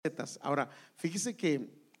Ahora, fíjese que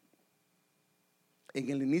en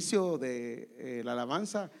el inicio de la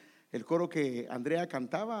alabanza, el coro que Andrea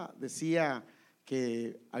cantaba decía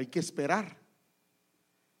que hay que esperar.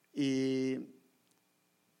 Y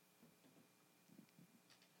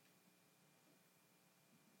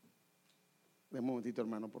de un momentito,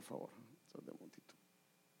 hermano, por favor. De un momentito.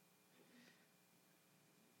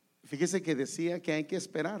 Fíjese que decía que hay que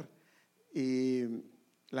esperar. Y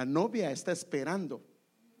la novia está esperando.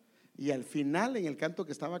 Y al final, en el canto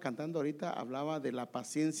que estaba cantando ahorita, hablaba de la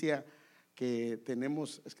paciencia que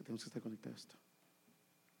tenemos. Es que tenemos que estar conectados a esto.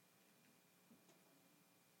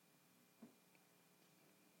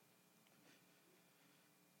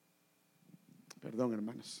 Perdón,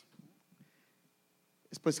 hermanos.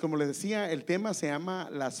 Pues como les decía, el tema se llama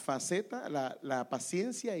las facetas, la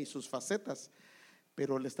paciencia y sus facetas.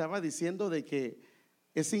 Pero le estaba diciendo de que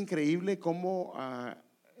es increíble cómo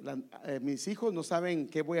mis hijos no saben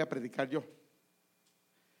qué voy a predicar yo.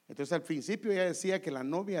 Entonces al principio ella decía que la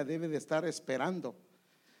novia debe de estar esperando.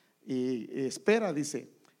 Y espera,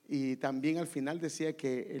 dice. Y también al final decía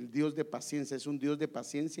que el Dios de paciencia es un Dios de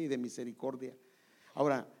paciencia y de misericordia.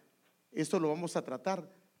 Ahora, esto lo vamos a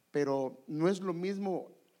tratar, pero no es lo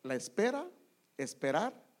mismo la espera,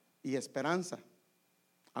 esperar y esperanza.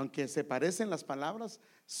 Aunque se parecen las palabras,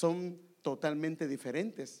 son totalmente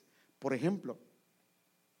diferentes. Por ejemplo,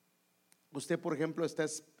 usted por ejemplo está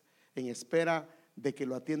en espera de que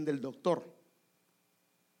lo atienda el doctor.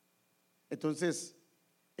 Entonces,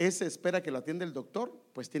 esa espera que lo atienda el doctor,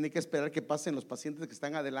 pues tiene que esperar que pasen los pacientes que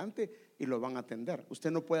están adelante y lo van a atender.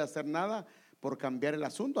 Usted no puede hacer nada por cambiar el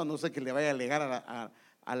asunto, a no ser que le vaya a alegar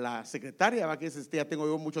a la secretaria, va, que dice, ya tengo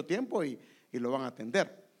yo mucho tiempo y lo van a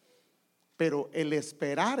atender. Pero el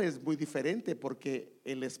esperar es muy diferente, porque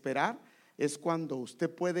el esperar es cuando usted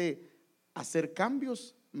puede hacer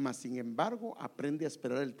cambios, mas sin embargo aprende a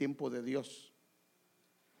esperar el tiempo de Dios.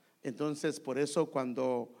 Entonces, por eso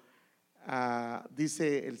cuando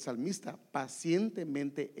dice el salmista,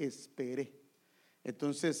 pacientemente esperé.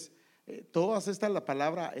 Entonces, todas estas, la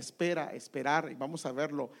palabra espera, esperar, y vamos a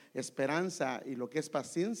verlo, esperanza y lo que es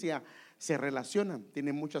paciencia se relacionan,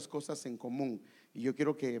 tienen muchas cosas en común. Y yo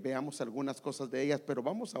quiero que veamos algunas cosas de ellas, pero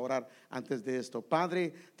vamos a orar antes de esto.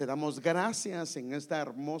 Padre, te damos gracias en esta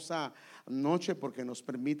hermosa noche porque nos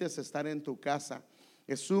permites estar en tu casa.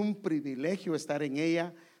 Es un privilegio estar en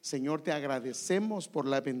ella. Señor, te agradecemos por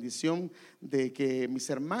la bendición de que mis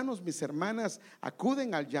hermanos, mis hermanas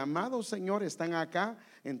acuden al llamado, Señor, están acá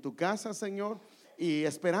en tu casa, Señor, y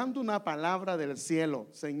esperando una palabra del cielo.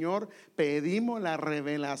 Señor, pedimos la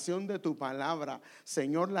revelación de tu palabra,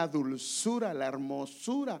 Señor, la dulzura, la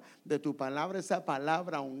hermosura de tu palabra, esa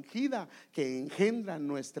palabra ungida que engendra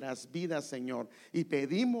nuestras vidas, Señor. Y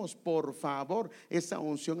pedimos por favor esa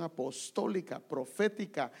unción apostólica,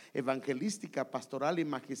 profética, evangelística, pastoral y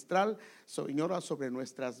magistral, Señor, sobre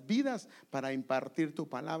nuestras vidas, para impartir tu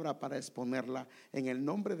palabra, para exponerla. En el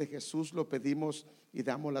nombre de Jesús lo pedimos y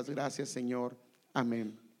damos las gracias, Señor.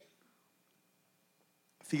 Amén.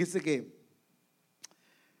 Fíjese que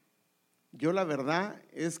yo, la verdad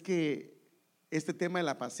es que este tema de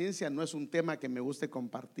la paciencia no es un tema que me guste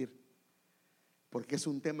compartir, porque es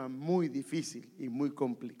un tema muy difícil y muy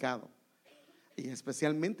complicado, y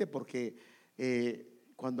especialmente porque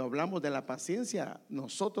cuando hablamos de la paciencia,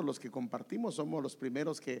 nosotros los que compartimos somos los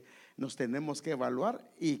primeros que nos tenemos que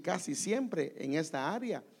evaluar, y casi siempre en esta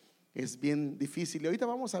área es bien difícil. Y ahorita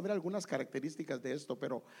vamos a ver algunas características de esto,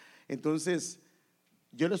 pero entonces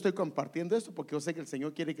yo le estoy compartiendo esto porque yo sé que el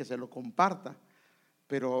Señor quiere que se lo comparta,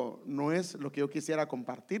 pero no es lo que yo quisiera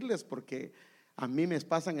compartirles, porque a mí me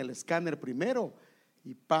pasan el escáner primero.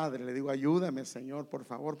 Y Padre, le digo, ayúdame, Señor, por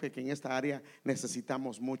favor, porque en esta área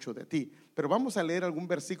necesitamos mucho de ti. Pero vamos a leer algún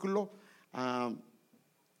versículo.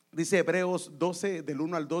 Dice Hebreos 12, del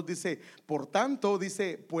 1 al 2, dice: por tanto,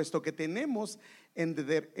 dice, puesto que tenemos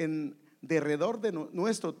en derredor de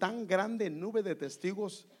nuestro tan grande nube de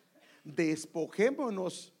testigos,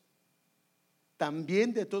 despojémonos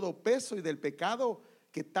también de todo peso y del pecado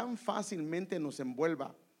que tan fácilmente nos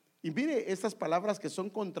envuelva. Y mire estas palabras que son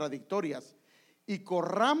contradictorias: y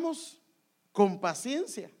corramos con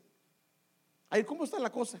paciencia. Ahí, ¿cómo está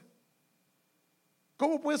la cosa?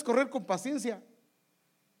 ¿Cómo puedes correr con paciencia?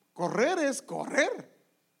 Correr es correr.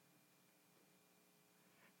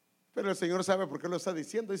 Pero el Señor sabe por qué lo está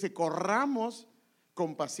diciendo. Dice: corramos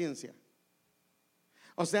con paciencia.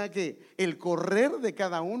 O sea que el correr de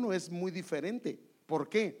cada uno es muy diferente. ¿Por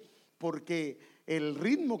qué? Porque el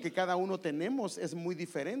ritmo que cada uno tenemos es muy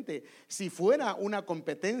diferente. Si fuera una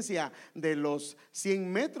competencia de los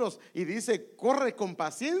 100 metros y dice corre con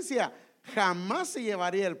paciencia, jamás se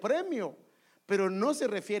llevaría el premio, pero no se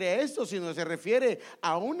refiere a esto, sino se refiere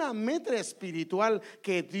a una meta espiritual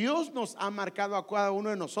que Dios nos ha marcado a cada uno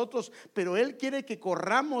de nosotros, pero Él quiere que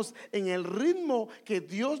corramos en el ritmo que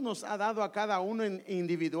Dios nos ha dado a cada uno en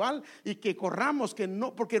individual, y que corramos, que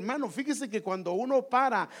no, porque hermano, fíjese que cuando uno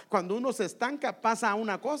para, cuando uno se estanca, pasa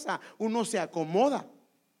una cosa, uno se acomoda.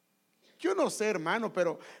 Yo no sé, hermano,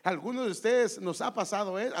 pero algunos de ustedes nos ha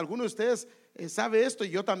pasado, algunos de ustedes sabe esto, y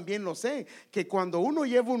yo también lo sé, que cuando uno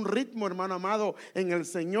lleva un ritmo, hermano amado, en el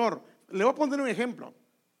Señor. Le voy a poner un ejemplo.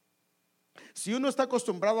 Si uno está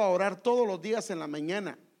acostumbrado a orar todos los días en la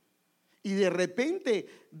mañana y de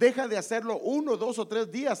repente deja de hacerlo 1, 2 o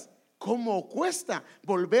 3 días, ¿cómo cuesta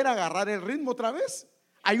volver a agarrar el ritmo otra vez?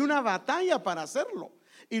 Hay una batalla para hacerlo.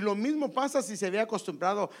 Y lo mismo pasa si se había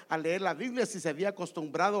acostumbrado a leer la Biblia, si se había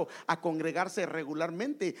acostumbrado a congregarse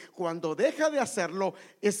regularmente. Cuando deja de hacerlo,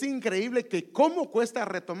 es increíble que cómo cuesta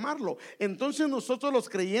retomarlo. Entonces nosotros los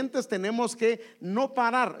creyentes tenemos que no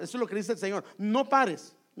parar. Eso es lo que dice el Señor: no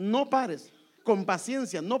pares, no pares. Con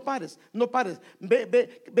paciencia, no pares, no pares.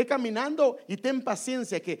 Ve caminando y ten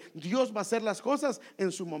paciencia, que Dios va a hacer las cosas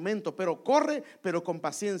en su momento. Pero corre, pero con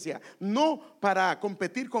paciencia. No para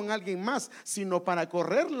competir con alguien más, sino para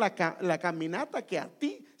correr la caminata que a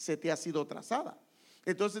ti se te ha sido trazada.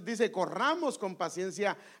 Entonces dice: corramos con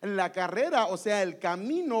paciencia la carrera, o sea, el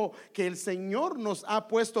camino que el Señor nos ha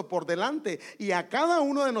puesto por delante. Y a cada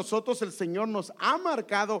uno de nosotros el Señor nos ha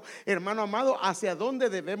marcado, hermano amado, hacia dónde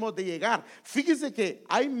debemos de llegar. Fíjese que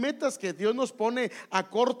hay metas que Dios nos pone a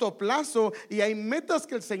corto plazo y hay metas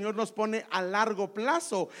que el Señor nos pone a largo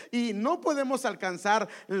plazo, y no podemos alcanzar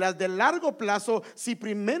las de largo plazo si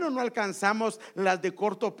primero no alcanzamos las de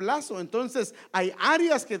corto plazo. Entonces hay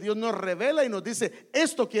áreas que Dios nos revela y nos dice: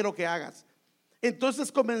 esto quiero que hagas.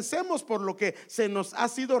 Entonces comencemos por lo que se nos ha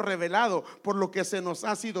sido revelado, por lo que se nos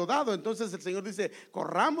ha sido dado. Entonces el Señor dice: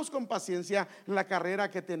 corramos con paciencia la carrera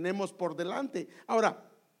que tenemos por delante. Ahora,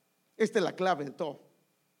 esta es la clave de todo.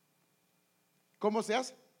 ¿Cómo se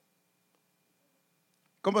hace?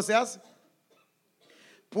 ¿Cómo se hace?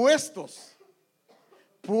 Puestos.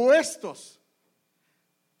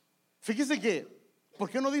 Fíjese que, ¿por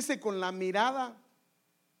qué no dice con la mirada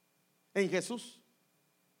en Jesús?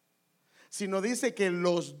 Sino dice que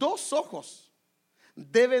los dos ojos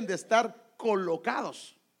deben de estar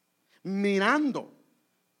colocados, mirando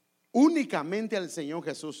únicamente al Señor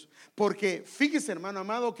Jesús. Porque fíjese, hermano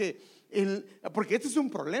amado, que porque este es un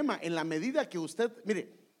problema. En la medida que usted,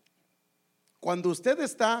 mire, cuando usted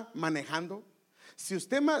está manejando, si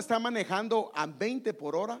usted está manejando a 20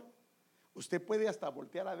 por hora, usted puede hasta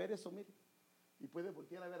voltear a ver eso, mire, y puede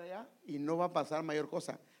voltear a ver allá y no va a pasar mayor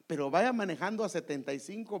cosa. Pero vaya manejando a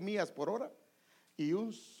 75 millas por hora y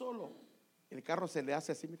el carro se le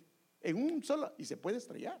hace así, mire, en un solo, y se puede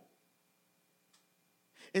estrellar.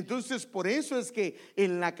 Entonces por eso es que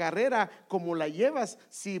en la carrera, como la llevas,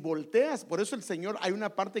 si volteas, por eso el Señor, hay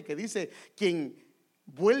una parte que dice: quien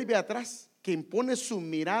vuelve atrás, quien pone su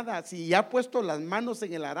mirada, si ya ha puesto las manos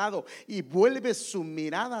en el arado y vuelve su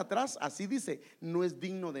mirada atrás, así dice, no es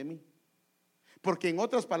digno de mí. Porque en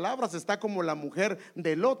otras palabras está como la mujer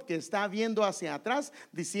de Lot, que está viendo hacia atrás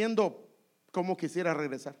diciendo: cómo quisiera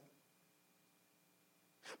regresar.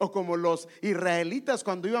 O como los israelitas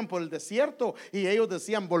cuando iban por el desierto y ellos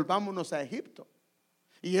decían: volvámonos a Egipto.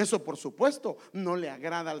 Y eso, por supuesto, no le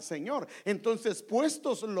agrada al Señor. Entonces,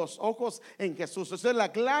 puestos los ojos en Jesús. Esa es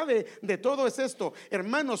la clave de todo, es esto.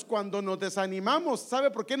 Hermanos, cuando nos desanimamos, ¿sabe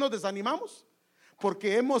por qué nos desanimamos?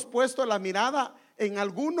 Porque hemos puesto la mirada en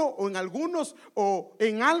alguno o en algunos o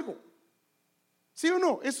en algo. ¿Sí o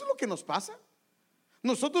no? Eso es lo que nos pasa.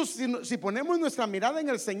 Nosotros si ponemos nuestra mirada en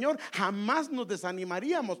el Señor, jamás nos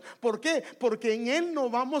desanimaríamos. ¿Por qué? Porque en Él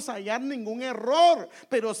no vamos a hallar ningún error.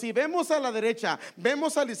 Pero si vemos a la derecha,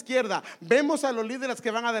 vemos a la izquierda, vemos a los líderes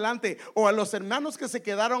que van adelante o a los hermanos que se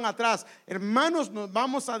quedaron atrás, hermanos, nos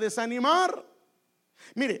vamos a desanimar.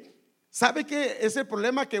 Mire, ¿sabe qué es el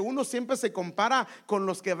problema? Que uno siempre se compara con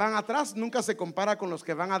los que van atrás, nunca se compara con los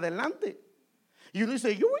que van adelante. Y uno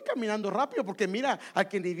dice: yo voy caminando rápido porque mira a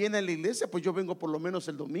quien ni viene a la iglesia, pues yo vengo por lo menos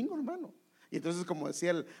el domingo, hermano. Y entonces, como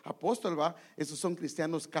decía el apóstol, esos son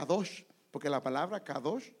cristianos kadosh, porque la palabra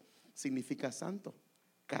kadosh significa santo,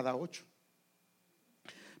 cada 8.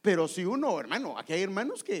 Pero si uno, hermano, aquí hay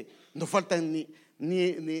hermanos que no faltan ni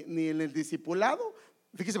en el discipulado.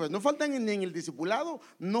 Fíjese, pues, no faltan ni en el discipulado,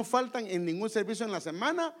 no faltan en ningún servicio en la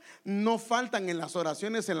semana, no faltan en las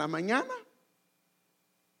oraciones en la mañana.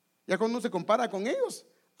 Ya cuando uno se compara con ellos,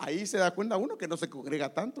 ahí se da cuenta uno que no se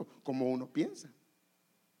congrega tanto como uno piensa.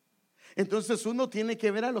 Entonces uno tiene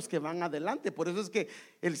que ver a los que van adelante. Por eso es que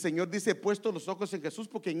el Señor dice: puesto los ojos en Jesús,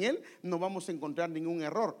 porque en Él no vamos a encontrar ningún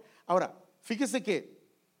error. Ahora, fíjese que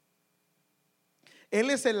Él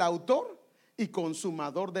es el autor y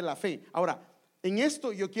consumador de la fe. Ahora, en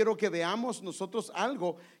esto yo quiero que veamos nosotros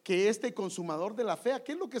algo, que este consumador de la fe, ¿a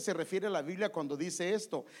qué es lo que se refiere la Biblia cuando dice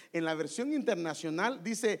esto? En la versión internacional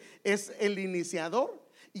dice, es el iniciador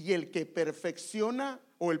y el que perfecciona,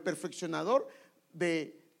 o el perfeccionador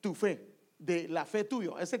de tu fe, de la fe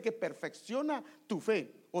tuya. Es el que perfecciona tu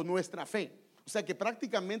fe o nuestra fe. O sea que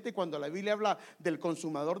prácticamente cuando la Biblia habla del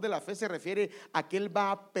consumador de la fe, se refiere a que Él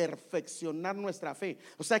va a perfeccionar nuestra fe.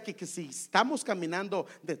 O sea que si estamos caminando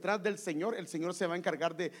detrás del Señor, el Señor se va a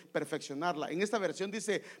encargar de perfeccionarla. En esta versión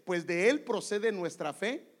dice, pues de Él procede nuestra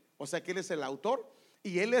fe. O sea que Él es el autor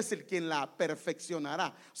y Él es el quien la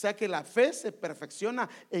perfeccionará. O sea que la fe se perfecciona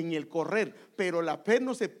en el correr, pero la fe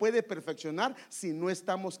no se puede perfeccionar si no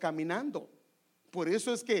estamos caminando. Por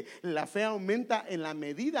eso es que la fe aumenta en la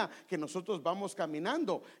medida que nosotros vamos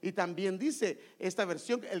caminando. Y también dice esta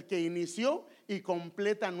versión, el que inició y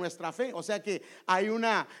completa nuestra fe. O sea que hay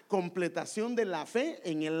una completación de la fe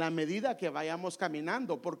en la medida que vayamos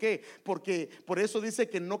caminando. ¿Por qué? Porque por eso dice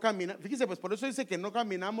que no caminamos. Fíjese, pues por eso dice que no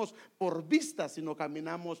caminamos por vista, sino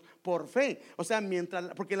caminamos por fe. O sea,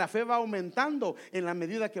 porque la fe va aumentando en la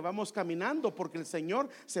medida que vamos caminando, porque el Señor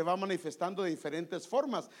se va manifestando de diferentes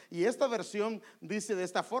formas. Y esta versión dice de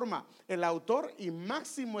esta forma: el autor y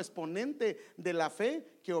máximo exponente de la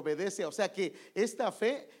fe que obedece. O sea que esta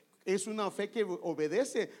fe es una fe que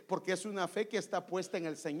obedece, porque es una fe que está puesta en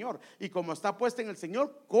el Señor, y como está puesta en el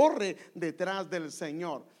Señor, corre detrás del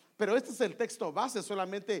Señor. Pero este es el texto base,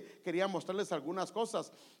 solamente quería mostrarles algunas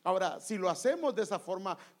cosas. Ahora, si lo hacemos de esa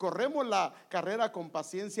forma, corremos la carrera con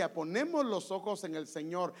paciencia, ponemos los ojos en el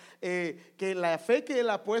Señor, que la fe que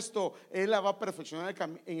Él ha puesto, Él la va a perfeccionar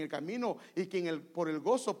en el camino, y que por el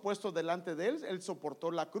gozo puesto delante de Él, Él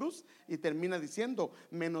soportó la cruz, y termina diciendo,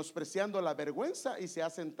 menospreciando la vergüenza, y se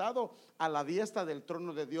ha sentado a la diestra del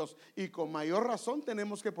trono de Dios. Y con mayor razón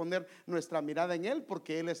tenemos que poner nuestra mirada en Él,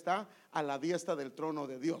 porque Él está a la diestra del trono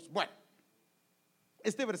de Dios. Bueno,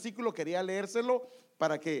 este versículo quería leérselo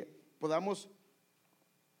para que podamos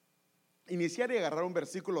iniciar y agarrar un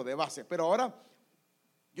versículo de base. Pero ahora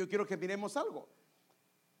yo quiero que miremos algo.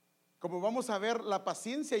 Como vamos a ver la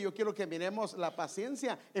paciencia, yo quiero que miremos la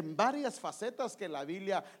paciencia en varias facetas que la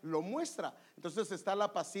Biblia lo muestra. Entonces está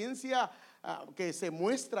la paciencia que se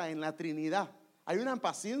muestra en la Trinidad. Hay una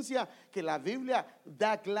paciencia que la Biblia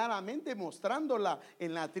da claramente mostrándola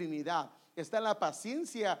en la Trinidad. Está la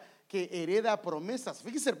paciencia que hereda promesas.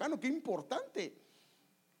 Fíjese, hermano, qué importante.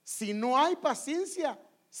 Si no hay paciencia,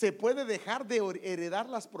 se puede dejar de heredar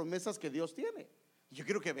las promesas que Dios tiene. Yo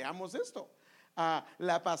quiero que veamos esto.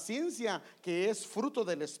 La paciencia que es fruto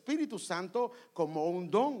del Espíritu Santo como un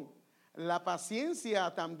don. La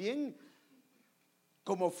paciencia también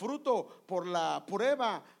como fruto por la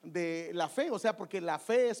prueba de la fe. O sea, porque la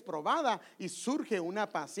fe es probada y surge una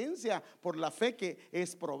paciencia por la fe que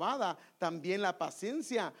es probada. También la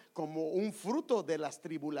paciencia como un fruto de las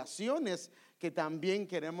tribulaciones, que también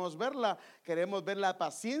queremos verla. Queremos ver la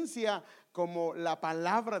paciencia como la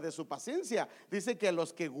palabra de su paciencia. Dice que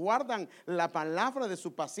los que guardan la palabra de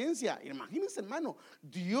su paciencia, imagínense, hermano,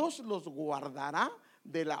 Dios los guardará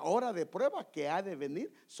de la hora de prueba que ha de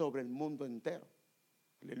venir sobre el mundo entero.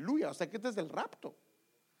 Aleluya. O sea que este es el rapto.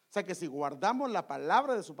 O sea que si guardamos la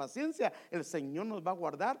palabra de su paciencia, el Señor nos va a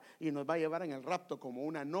guardar y nos va a llevar en el rapto como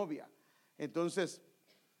una novia. Entonces,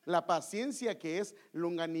 la paciencia que es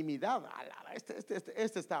longanimidad.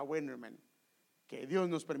 Este está bueno, hermano. Que Dios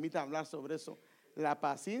nos permita hablar sobre eso. La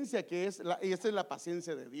paciencia que es, y esta es la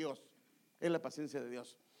paciencia de Dios. Es la paciencia de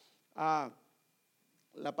Dios.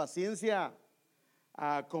 La paciencia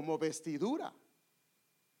como vestidura.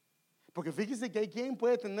 Porque fíjese que hay quien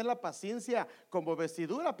puede tener la paciencia como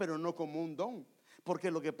vestidura, pero no como un don.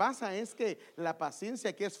 Porque lo que pasa es que la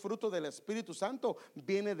paciencia que es fruto del Espíritu Santo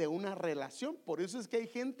viene de una relación. Por eso es que hay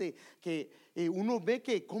gente que uno ve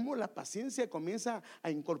que como la paciencia comienza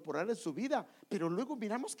a incorporar en su vida, pero luego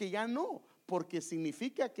miramos que ya no, porque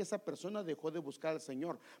significa que esa persona dejó de buscar al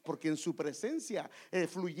Señor. Porque en su presencia,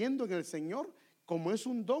 fluyendo en el Señor, como es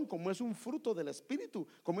un don, como es un fruto del Espíritu,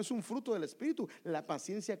 la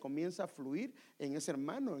paciencia comienza a fluir en ese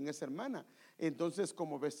hermano, en esa hermana. Entonces,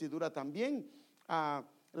 como vestidura también,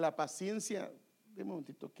 la paciencia, de un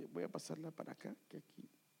momentito que voy a pasarla para acá, que aquí.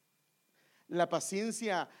 La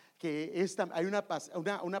paciencia que hay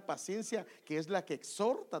una paciencia que es la que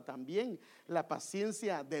exhorta también, la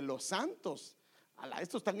paciencia de los santos.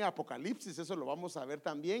 Esto está en Apocalipsis, eso lo vamos a ver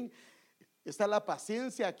también. Está la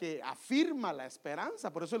paciencia que afirma la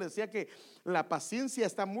esperanza. Por eso le decía que la paciencia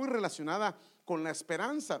está muy relacionada con la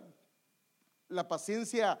esperanza. la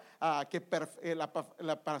paciencia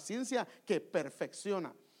la paciencia que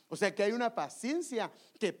perfecciona. O sea que hay una paciencia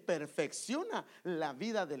que perfecciona la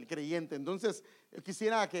vida del creyente. Entonces, yo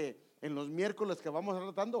quisiera que en los miércoles que vamos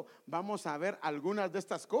tratando, vamos a ver algunas de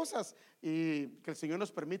estas cosas y que el Señor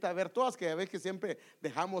nos permita ver todas, que a veces que siempre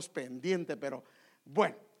dejamos pendiente, pero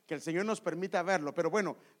bueno, que el Señor nos permita verlo. Pero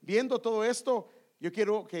bueno, viendo todo esto, yo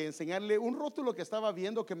quiero que enseñarle un rótulo que estaba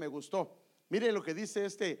viendo que me gustó. Mire lo que dice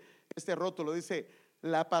este rótulo, dice: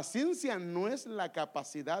 la paciencia no es la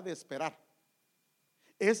capacidad de esperar,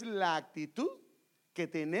 es la actitud que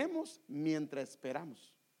tenemos mientras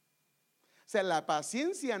esperamos. O sea, la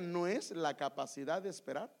paciencia no es la capacidad de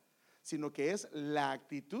esperar, sino que es la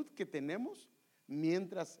actitud que tenemos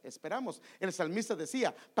mientras esperamos. El salmista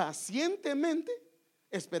decía: pacientemente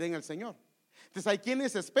esperé en el Señor. Entonces hay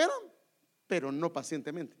quienes esperan, pero no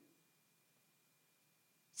pacientemente.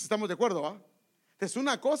 ¿Estamos de acuerdo? Entonces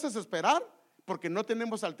una cosa es esperar porque no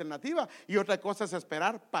tenemos alternativa, y otra cosa es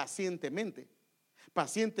esperar pacientemente.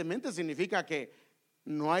 Pacientemente significa que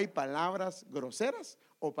no hay palabras groseras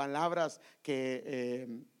o palabras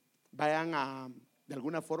que vayan de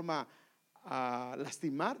alguna forma a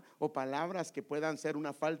lastimar, o palabras que puedan ser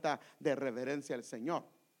una falta de reverencia al Señor.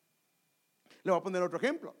 Le voy a poner otro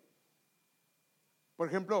ejemplo. Por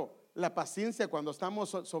ejemplo, la paciencia cuando estamos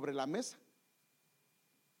sobre la mesa.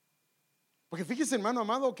 Porque fíjese, hermano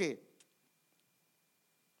amado, que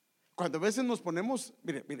cuando a veces nos ponemos,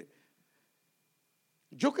 mire,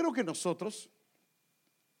 yo creo que nosotros,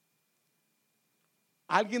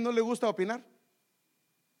 ¿a alguien no le gusta opinar?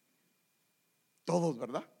 Todos,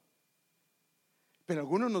 ¿verdad? Pero a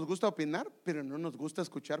algunos nos gusta opinar, pero no nos gusta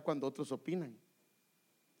escuchar cuando otros opinan.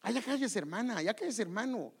 Ya cállese, hermana, ya cállese,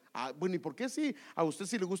 hermano. Bueno, ¿y por qué sí? A usted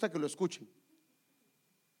sí le gusta que lo escuchen.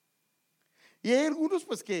 Y hay algunos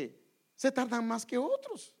pues que se tardan más que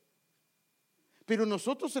otros. Pero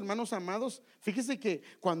nosotros, hermanos amados, fíjese que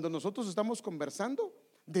cuando nosotros estamos conversando,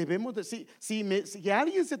 debemos decir, si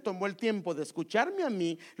alguien se tomó el tiempo de escucharme a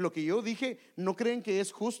mí, lo que yo dije, ¿no creen que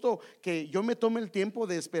es justo que yo me tome el tiempo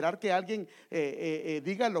de esperar que alguien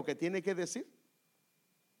diga lo que tiene que decir?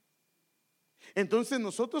 Entonces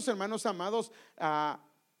nosotros, hermanos amados,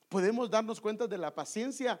 podemos darnos cuenta de la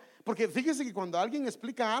paciencia, porque fíjese que cuando alguien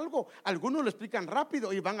explica algo, algunos lo explican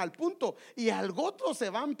rápido y van al punto, y al otro se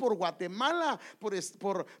van por Guatemala,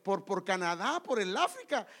 por Canadá, por el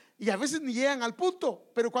África, y a veces ni llegan al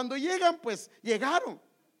punto, pero cuando llegan, pues llegaron.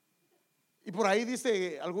 Y por ahí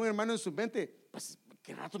dice algún hermano en su mente: pues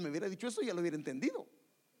qué rato me hubiera dicho eso, ya lo hubiera entendido.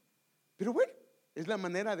 Pero bueno, es la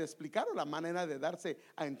manera de explicar, o la manera de darse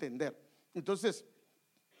a entender. Entonces,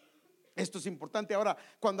 esto es importante. Ahora,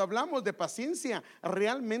 cuando hablamos de paciencia,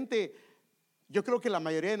 realmente yo creo que la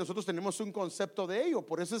mayoría de nosotros tenemos un concepto de ello.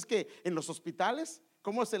 Por eso es que en los hospitales,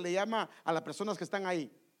 ¿cómo se le llama a las personas que están ahí?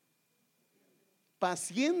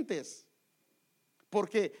 Pacientes.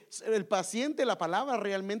 Porque el paciente, la palabra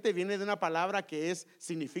realmente viene de una palabra que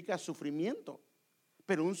significa sufrimiento,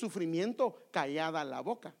 pero un sufrimiento callada la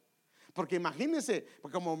boca. Porque imagínense,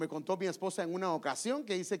 como me contó mi esposa en una ocasión,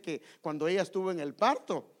 que dice que cuando ella estuvo en el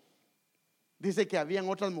parto, dice que habían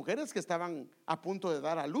otras mujeres que estaban a punto de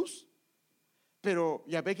dar a luz, pero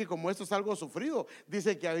ya ve que como esto es algo sufrido,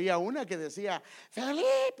 dice que había una que decía: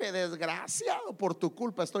 Felipe, desgraciado, por tu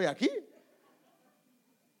culpa estoy aquí.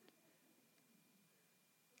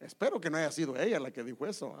 Espero que no haya sido ella la que dijo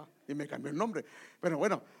eso, y me cambió el nombre. Pero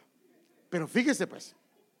bueno, pero fíjese pues,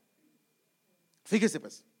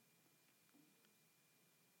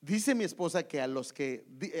 dice mi esposa que a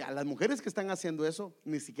las mujeres que están haciendo eso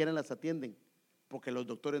ni siquiera las atienden, porque a los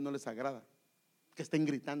doctores no les agrada que estén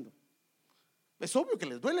gritando. Es obvio que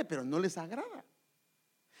les duele, pero no les agrada.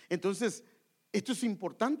 Entonces, esto es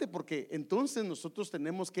importante, porque entonces nosotros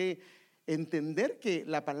tenemos que entender que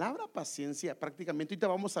la palabra paciencia, prácticamente, ahorita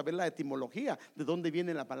vamos a ver la etimología de dónde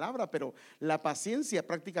viene la palabra, pero la paciencia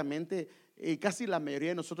prácticamente casi la mayoría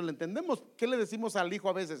de nosotros la entendemos. ¿Qué le decimos al hijo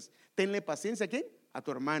a veces? Tenle paciencia. ¿A quién? A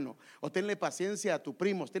tu hermano. O tenle paciencia a tu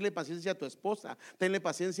primo, tenle paciencia a tu esposa, tenle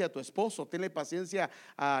paciencia a tu esposo, tenle paciencia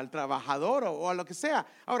al trabajador, o a lo que sea.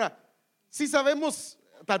 Ahora, sí sabemos,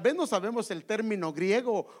 tal vez no sabemos el término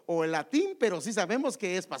griego o el latín, pero sí sabemos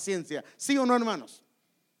que es paciencia. ¿Sí o no, hermanos?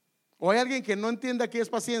 ¿O hay alguien que no entienda qué es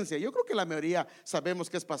paciencia? Yo creo que la mayoría sabemos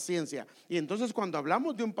qué es paciencia. Y entonces cuando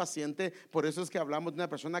hablamos de un paciente, por eso es que hablamos de una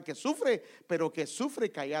persona que sufre, pero que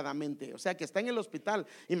sufre calladamente. O sea, que está en el hospital.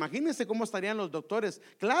 Imagínense cómo estarían los doctores.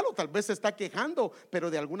 Claro, tal vez se está quejando, pero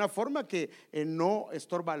de alguna forma que no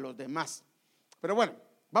estorba a los demás. Pero bueno,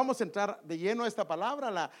 vamos a entrar de lleno a esta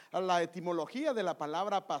palabra, a la etimología de la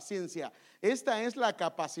palabra paciencia. Esta es la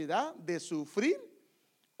capacidad de sufrir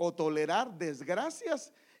o tolerar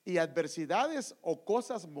desgracias y adversidades o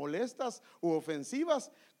cosas molestas u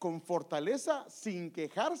ofensivas con fortaleza, sin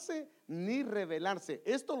quejarse ni rebelarse.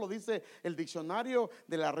 Esto lo dice el diccionario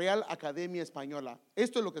de la Real Academia Española.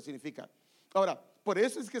 Esto es lo que significa. Ahora, por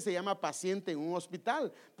eso es que se llama paciente en un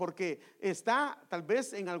hospital, porque está tal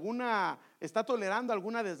vez está tolerando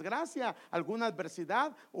alguna desgracia, alguna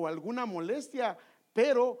adversidad o alguna molestia,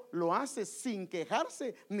 pero lo hace sin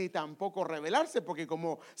quejarse ni tampoco rebelarse, porque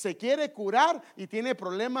como se quiere curar y tiene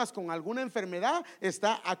problemas con alguna enfermedad,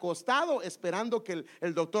 está acostado esperando que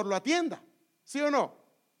el doctor lo atienda, ¿sí o no?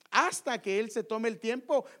 Hasta que él se tome el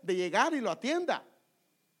tiempo de llegar y lo atienda,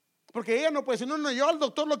 porque ella no puede decir, no, yo al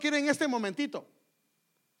doctor lo quiero en este momentito,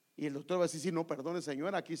 y el doctor va a decir, sí, no, perdone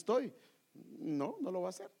señora, aquí estoy. No lo va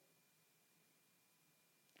a hacer.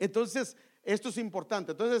 Entonces esto es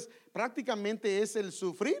importante. Entonces prácticamente es el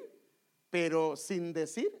sufrir, pero sin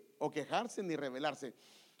decir o quejarse ni rebelarse.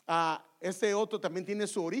 Este otro también tiene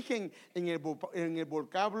su origen en el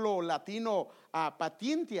vocablo latino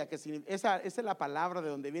patientia, que esa es la palabra de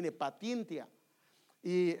donde viene patientia,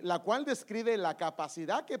 y la cual describe la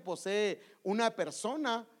capacidad que posee una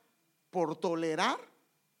persona por tolerar,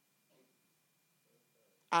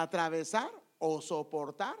 atravesar o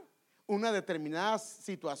soportar una determinada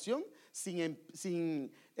situación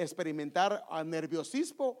sin experimentar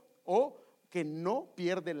nerviosismo o que no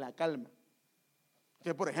pierde la calma.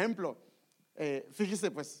 Que por ejemplo, fíjese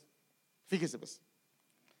pues,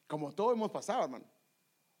 como todos hemos pasado, hermano.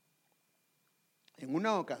 En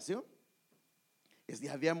una ocasión,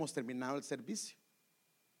 ya habíamos terminado el servicio.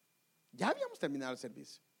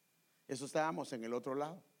 Eso estábamos en el otro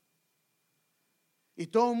lado. Y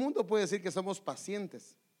todo el mundo puede decir que somos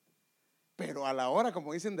pacientes, pero a la hora,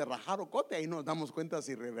 como dicen, de rajar ocote, ahí nos damos cuenta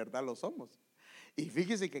si de verdad lo somos. Y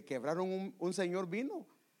fíjese que quebraron un señor vino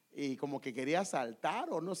y como que quería asaltar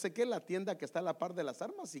o no sé qué, la tienda que está a la par de las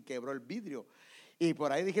armas, y quebró el vidrio. Y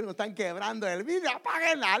por ahí dijeron, están quebrando el vidrio,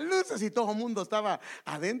 apaguen las luces. Y todo el mundo estaba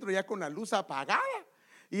adentro ya con la luz apagada,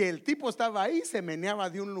 y el tipo estaba ahí, se meneaba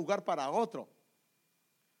de un lugar para otro.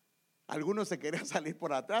 Algunos se querían salir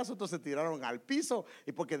por atrás, otros se tiraron al piso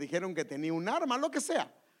y porque dijeron que tenía un arma, lo que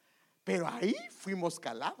sea. Pero ahí fuimos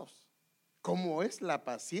calados. ¿Cómo es la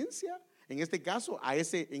paciencia? En este caso,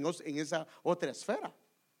 en esa otra esfera.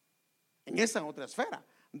 En esa otra esfera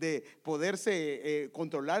de poderse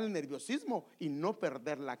controlar el nerviosismo y no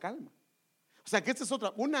perder la calma. O sea que esta es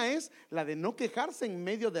otra. Una es la de no quejarse en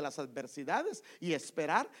medio de las adversidades y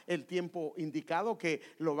esperar el tiempo indicado que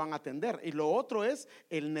lo van a atender. Y lo otro es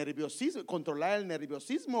el nerviosismo, controlar el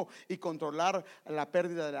nerviosismo y controlar la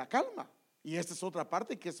pérdida de la calma. Y esta es otra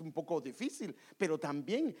parte que es un poco difícil. Pero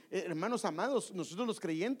también, hermanos amados, nosotros los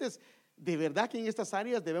creyentes, de verdad que en estas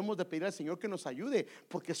áreas debemos de pedir al Señor que nos ayude,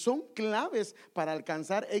 porque son claves para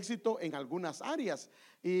alcanzar éxito en algunas áreas.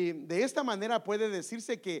 Y de esta manera puede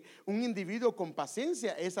decirse que un individuo con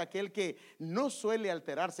paciencia es aquel que no suele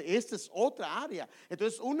alterarse. Esta es otra área.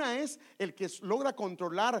 Entonces, una es el que logra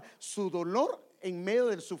controlar su dolor en medio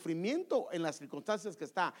del sufrimiento en las circunstancias que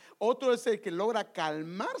está. Otro es el que logra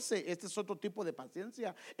calmarse. Este es otro tipo de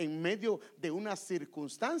paciencia en medio de una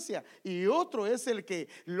circunstancia. Y otro es el que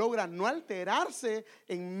logra no alterarse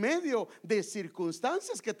en medio de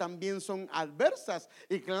circunstancias que también son adversas.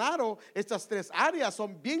 Y claro, estas tres áreas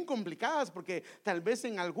son bien complicadas, porque tal vez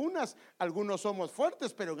en algunos somos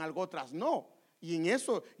fuertes, pero en otras no. Y en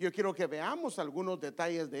eso yo quiero que veamos algunos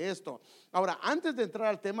detalles de esto. Ahora, antes de entrar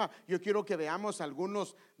al tema, yo quiero que veamos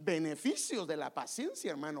algunos beneficios de la paciencia,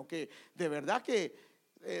 hermano, que de verdad que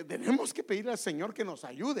tenemos que pedirle al Señor que nos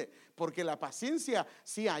ayude, porque la paciencia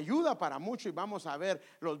sí ayuda para mucho, y vamos a ver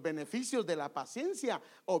los beneficios de la paciencia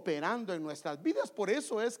operando en nuestras vidas. Por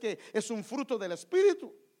eso es que es un fruto del Espíritu.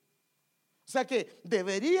 O sea que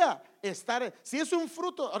debería estar, si es un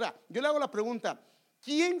fruto. Ahora, yo le hago la pregunta: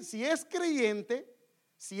 ¿quién, si es creyente,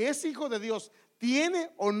 si es hijo de Dios,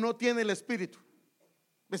 tiene o no tiene el Espíritu?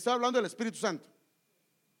 Me está hablando del Espíritu Santo.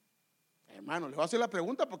 Hermano, le voy a hacer la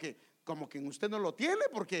pregunta porque como que usted no lo tiene,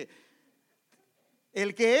 porque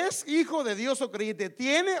el que es hijo de Dios o creyente,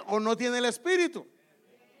 ¿tiene o no tiene el Espíritu?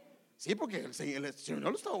 Sí, porque el Señor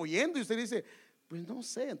lo está oyendo y usted dice, pues no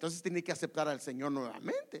sé. Entonces tiene que aceptar al Señor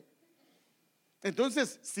nuevamente.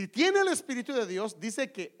 Entonces, si tiene el Espíritu de Dios,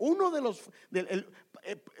 dice que uno de los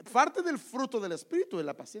parte del fruto del Espíritu es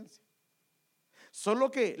la paciencia. Solo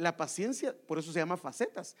que la paciencia, por eso se llama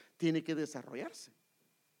facetas, tiene que desarrollarse.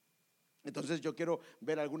 Entonces yo quiero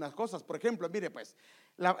ver algunas cosas. Por ejemplo, mire pues,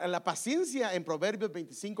 la paciencia en Proverbios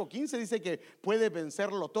 25:15 dice que puede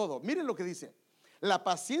vencerlo todo. Mire lo que dice: la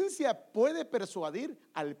paciencia puede persuadir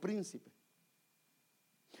al príncipe.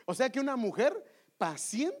 O sea que una mujer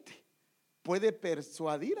paciente puede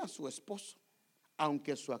persuadir a su esposo,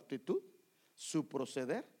 aunque su actitud, su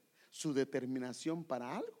proceder, su determinación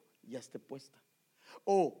para algo ya esté puesta.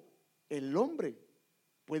 O el hombre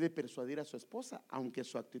puede persuadir a su esposa, aunque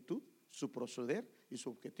su actitud, su proceder y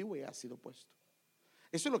su objetivo ya ha sido puesto.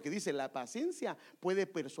 Eso es lo que dice: la paciencia puede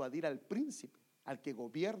persuadir al príncipe, al que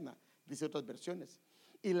gobierna, dice otras versiones.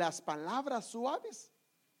 Y las palabras suaves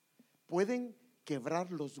pueden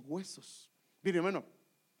quebrar los huesos. Mire, hermano,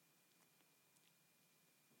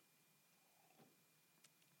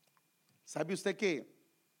 ¿sabe usted que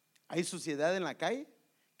hay suciedad en la calle?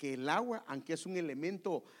 Que el agua, aunque es un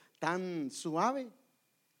elemento tan suave,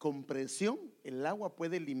 con presión, el agua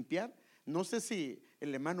puede limpiar. No sé si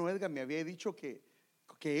el hermano Edgar me había dicho que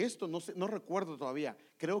esto, no sé, no recuerdo todavía,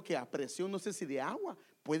 creo que a presión, no sé si de agua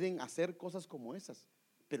pueden hacer cosas como esas,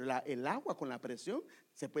 pero el agua con la presión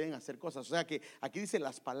se pueden hacer cosas. O sea que aquí dice: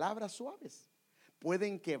 las palabras suaves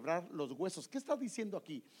pueden quebrar los huesos. ¿Qué está diciendo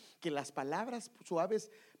aquí? Que las palabras suaves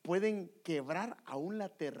pueden quebrar aún la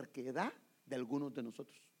terquedad de algunos de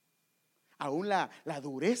nosotros, aún la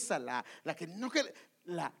dureza,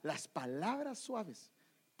 las palabras suaves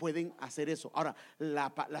pueden hacer eso. Ahora,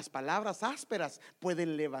 las palabras ásperas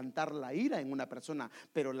pueden levantar la ira en una persona,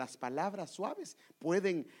 pero las palabras suaves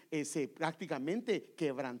pueden prácticamente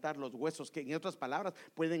quebrantar los huesos, que en otras palabras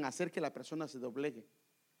pueden hacer que la persona se doblegue.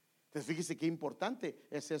 Entonces fíjese qué importante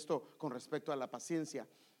es esto con respecto a la paciencia.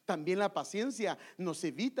 También la paciencia nos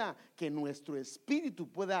evita que nuestro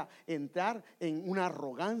espíritu pueda entrar en una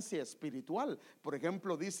arrogancia espiritual. Por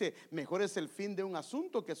ejemplo, dice: mejor es el fin de un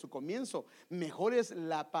asunto que su comienzo. Mejor es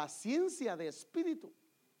la paciencia de espíritu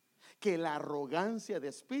que la arrogancia de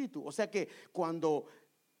espíritu. O sea que cuando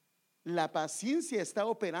la paciencia está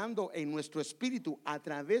operando en nuestro espíritu a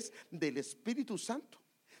través del Espíritu Santo,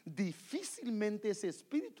 difícilmente ese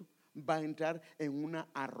espíritu va a entrar en una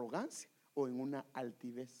arrogancia o en una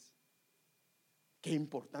altivez. Qué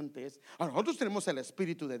importante es. Ahora, nosotros tenemos el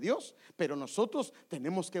Espíritu de Dios, pero nosotros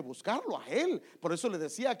tenemos que buscarlo a Él. Por eso le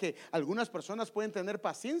decía que algunas personas pueden tener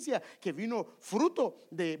paciencia, que vino fruto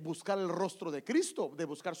de buscar el rostro de Cristo, de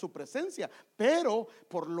buscar su presencia, pero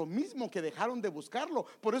por lo mismo que dejaron de buscarlo.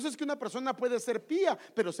 Por eso es que una persona puede ser pía,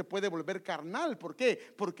 pero se puede volver carnal. ¿Por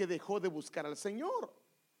qué? Porque dejó de buscar al Señor.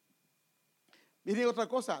 Mire, otra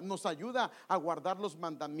cosa, nos ayuda a guardar los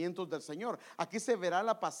mandamientos del Señor. Aquí se verá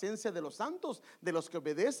la paciencia de los santos, de los que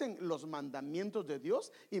obedecen los mandamientos de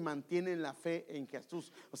Dios y mantienen la fe en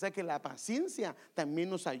Jesús. O sea que la paciencia también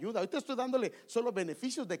nos ayuda. Ahorita estoy dándole solo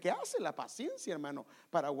beneficios de que hace la paciencia, hermano,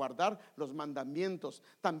 para guardar los mandamientos.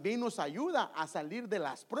 También nos ayuda a salir de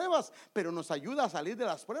las pruebas, pero nos ayuda a salir de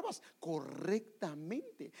las pruebas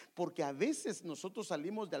correctamente, porque a veces nosotros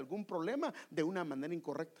salimos de algún problema de una manera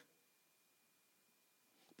incorrecta.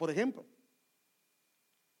 Por ejemplo,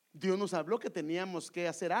 Dios nos habló que teníamos que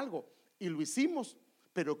hacer algo y lo hicimos,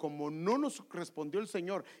 pero como no nos respondió el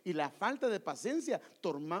Señor y la falta de paciencia,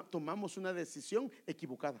 tomamos una decisión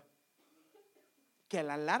equivocada, que a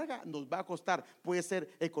la larga nos va a costar, puede ser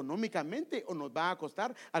económicamente o nos va a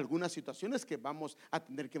costar algunas situaciones que vamos a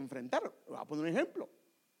tener que enfrentar. Voy a poner un ejemplo.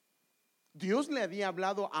 Dios le había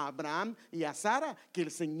hablado a Abraham y a Sara que el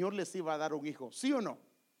Señor les iba a dar un hijo, ¿sí o no?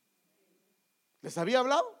 ¿Les había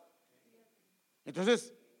hablado?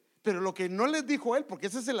 Entonces, pero lo que no les dijo él, porque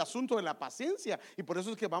ese es el asunto de la paciencia, y por eso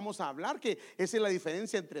es que vamos a hablar que esa es la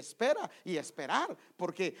diferencia entre espera y esperar,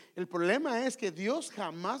 porque el problema es que Dios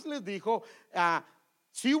jamás les dijo,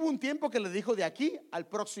 sí hubo un tiempo que les dijo de aquí al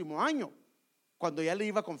próximo año, cuando ya le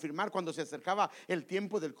iba a confirmar, cuando se acercaba el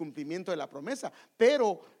tiempo del cumplimiento de la promesa,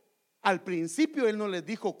 pero al principio él no les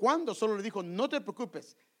dijo cuándo, solo le dijo: no te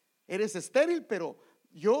preocupes, eres estéril, pero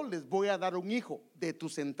yo les voy a dar un hijo, de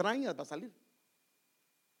tus entrañas va a salir.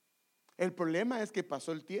 El problema es que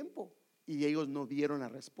pasó el tiempo y ellos no vieron la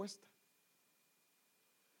respuesta.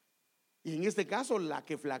 Y en este caso la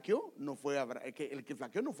que flaqueó no fue Abraham, el que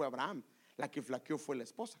flaqueó no fue Abraham, la que flaqueó fue la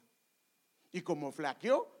esposa. Y como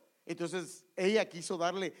flaqueó, entonces ella quiso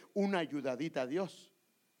darle una ayudadita a Dios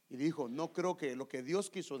y dijo: no creo que lo que Dios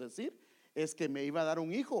quiso decir es que me iba a dar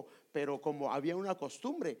un hijo, pero como había una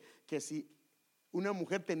costumbre que si una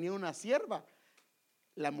mujer tenía una sierva,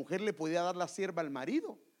 la mujer le podía dar la sierva al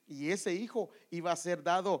marido y ese hijo iba a ser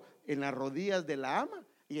dado en las rodillas de la ama,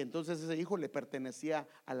 y entonces ese hijo le pertenecía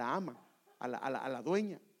a la ama, a la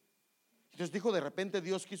dueña. Entonces dijo, de repente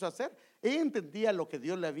Dios quiso hacer. Ella entendía lo que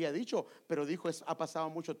Dios le había dicho, pero dijo, ha pasado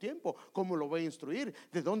mucho tiempo, ¿cómo lo voy a instruir?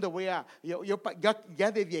 ¿De dónde voy a,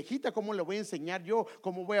 ya de viejita, cómo le voy a enseñar yo?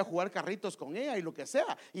 ¿Cómo voy a jugar carritos con ella y lo que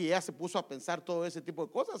sea? Y ella se puso a pensar todo ese tipo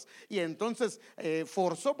de cosas. Y entonces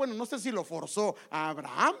forzó, bueno, no sé si lo forzó a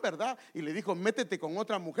Abraham, ¿verdad? Y le dijo, métete con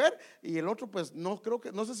otra mujer. Y el otro pues no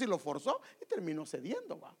sé si lo forzó y terminó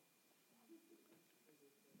cediendo, va.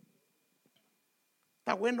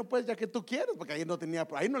 Está bueno, pues, ya que tú quieres, porque ahí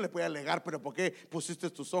no le puede alegar, pero ¿por qué pusiste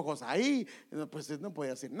tus ojos ahí? Pues no puede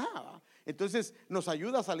decir nada. Entonces nos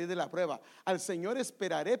ayuda a salir de la prueba. Al Señor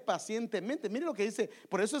esperaré pacientemente. Mire lo que dice.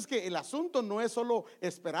 Por eso es que el asunto no es solo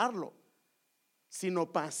esperarlo,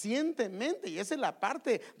 sino pacientemente. Y esa es la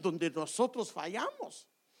parte donde nosotros fallamos.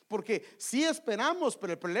 Porque sí esperamos,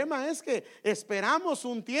 pero el problema es que esperamos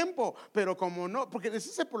un tiempo, pero como no, porque ese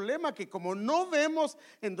es el problema, que como no vemos,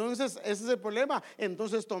 entonces ese es el problema.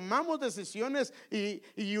 Entonces tomamos decisiones y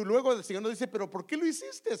luego el Señor nos dice, pero ¿por qué lo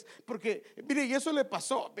hiciste? Porque mire, y eso le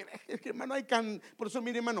pasó. Mire, hermano, por eso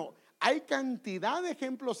mire, hermano, hay cantidad de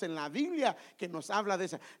ejemplos en la Biblia que nos habla de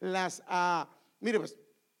esa. Mire pues,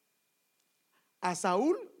 a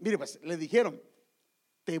Saúl, mire pues, le dijeron,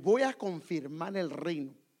 te voy a confirmar el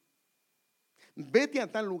reino. Vete a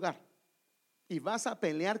tal lugar y vas a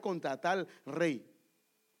pelear contra tal rey.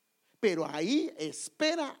 Pero ahí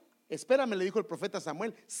espérame, le dijo el profeta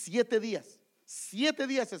Samuel, 7 días. 7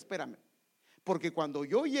 días espérame, porque cuando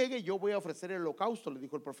yo llegue yo voy a ofrecer el holocausto, le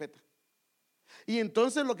dijo el profeta. Y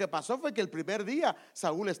entonces lo que pasó fue que el primer día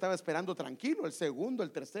Saúl estaba esperando tranquilo, el segundo,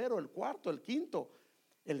 el tercero, el cuarto, el quinto,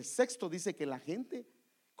 el sexto, dice que la gente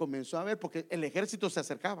comenzó a ver, porque el ejército se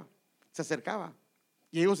acercaba.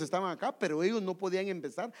 Y ellos estaban acá, pero ellos no podían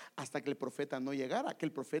empezar hasta que el profeta no llegara, que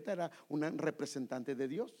el profeta era un representante de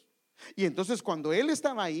Dios. Y entonces cuando él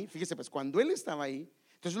estaba ahí, fíjese pues, cuando él estaba ahí,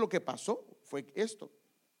 entonces lo que pasó fue esto,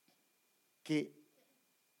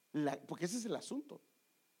 porque ese es el asunto.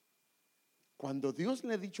 Cuando Dios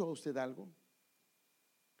le ha dicho a usted algo,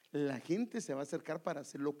 la gente se va a acercar para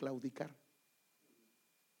hacerlo claudicar.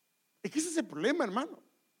 Es que ese es el problema, hermano.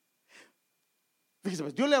 Fíjese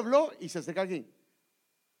pues, Dios le habló y se acerca a alguien.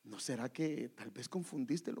 ¿No será que tal vez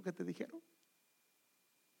confundiste lo que te dijeron?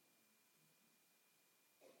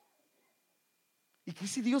 ¿Y qué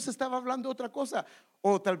si Dios estaba hablando otra cosa?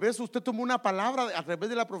 O tal vez usted tomó una palabra a través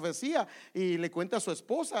de la profecía y le cuenta a su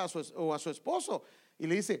esposa o a su esposo y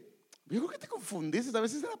le dice, yo creo que te confundiste, a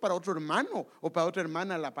veces era para otro hermano o para otra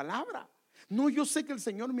hermana la palabra. No, yo sé que el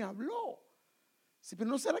Señor me habló. Sí, pero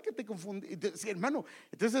no será que te confundí. Sí, hermano,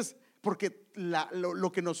 entonces, porque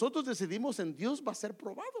lo que nosotros decidimos en Dios va a ser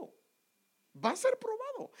probado. Va a ser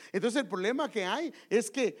probado. Entonces el problema que hay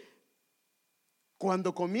es que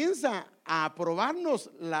cuando comienza a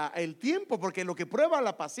probarnos el tiempo, porque lo que prueba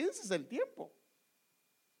la paciencia es el tiempo.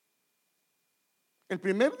 El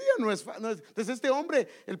primer día no es. Entonces este hombre,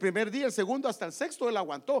 el primer día, el segundo, hasta el sexto, él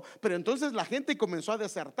aguantó. Pero entonces la gente comenzó a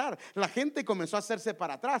desertar. La gente comenzó a hacerse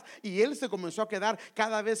para atrás. Y él se comenzó a quedar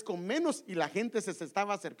cada vez con menos. Y la gente se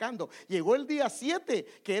estaba acercando. Llegó el día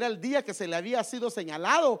 7, que era el día que se le había sido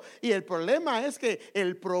señalado. Y el problema es que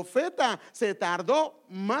el profeta se tardó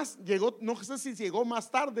más. No sé si llegó más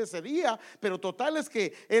tarde ese día, pero total es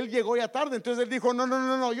que él llegó ya tarde. Entonces él dijo,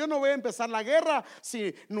 no, yo no voy a empezar la guerra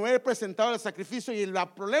si no he presentado el sacrificio. Y el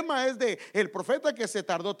problema es de el profeta que se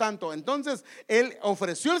tardó tanto. Entonces él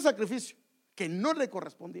ofreció el sacrificio que no le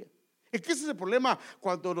correspondía. Es que ese es el problema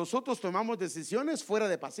cuando nosotros tomamos decisiones fuera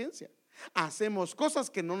de paciencia. Hacemos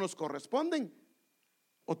cosas que no nos corresponden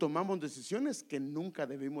o tomamos decisiones que nunca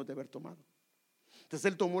debimos de haber tomado. Entonces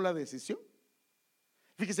él tomó la decisión.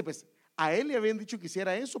 Fíjese pues, a él le habían dicho que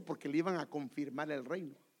hiciera eso porque le iban a confirmar el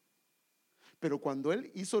reino. Pero cuando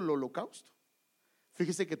él hizo el holocausto,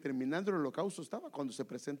 fíjese que terminando el holocausto estaba cuando se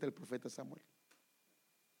presenta el profeta Samuel.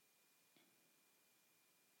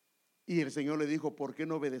 Y el Señor le dijo, ¿por qué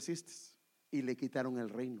no obedeciste? Y le quitaron el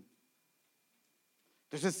reino.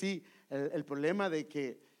 Entonces sí, el problema de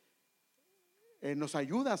que nos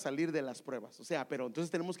ayuda a salir de las pruebas. O sea, pero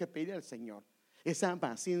entonces tenemos que pedir al Señor esa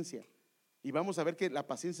paciencia. Y vamos a ver que la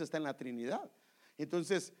paciencia está en la Trinidad.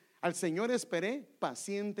 Entonces al Señor esperé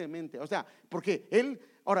pacientemente. O sea, porque él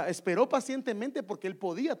esperó pacientemente porque él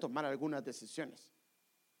podía tomar algunas decisiones.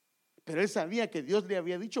 Pero él sabía que Dios le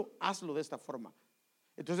había dicho, hazlo de esta forma.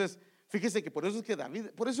 Entonces, fíjese que por eso es que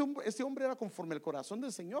por eso este hombre era conforme al corazón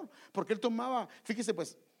del Señor. Porque él tomaba, fíjese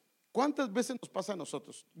pues, ¿cuántas veces nos pasa a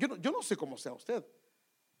nosotros? Yo no sé cómo sea usted.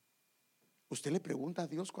 ¿Usted le pregunta a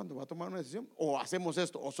Dios cuando va a tomar una decisión? ¿O hacemos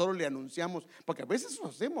esto? ¿O solo le anunciamos? Porque a veces lo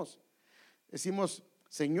hacemos. Decimos,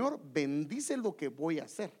 Señor, bendice lo que voy a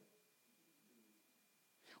hacer.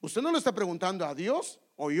 Usted no le está preguntando a Dios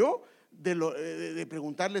o yo de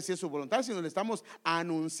preguntarle si es su voluntad, sino le estamos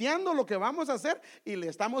anunciando lo que vamos a hacer y le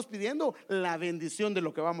estamos pidiendo la bendición de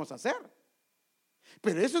lo que vamos a hacer.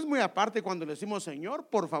 Pero eso es muy aparte cuando le decimos: Señor,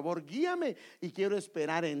 por favor, guíame y quiero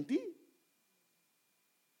esperar en ti.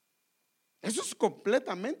 Eso es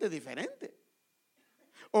completamente diferente.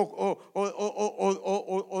 O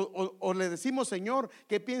le decimos: Señor,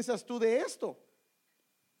 ¿qué piensas tú de esto?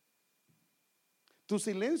 Tu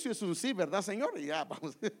silencio es un sí, ¿verdad, Señor? Y ya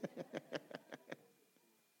vamos.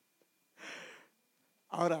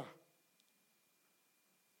 Ahora,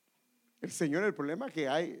 el Señor, el problema que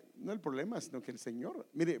hay, no el problema, sino que el Señor,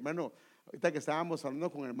 mire, hermano, ahorita que estábamos hablando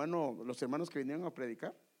con los hermanos que vinieron a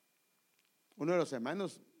predicar, uno de los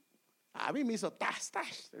hermanos a mí me hizo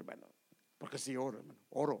hermano, porque sí oro, hermano,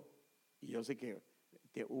 oro, y yo sé que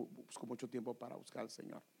busco mucho tiempo para buscar al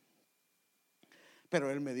Señor, pero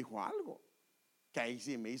él me dijo algo que ahí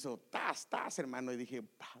sí me hizo hermano, y dije: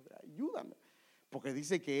 Padre, ayúdame, porque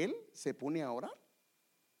dice que él se pone a orar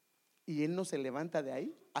y él no se levanta de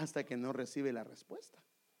ahí hasta que no recibe la respuesta.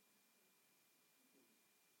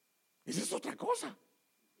 Esa es otra cosa,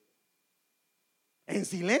 en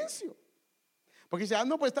silencio, porque dice: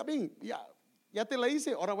 no, pues está bien, ya te la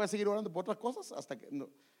hice, ahora voy a seguir orando por otras cosas hasta que no.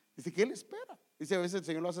 Dice que él espera. Dice: a veces el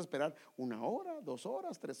Señor lo hace esperar 1 hora, 2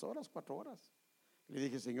 horas, 3 horas, 4 horas. Le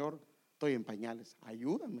dije: Señor, estoy en pañales,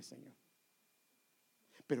 ayúdame, Señor.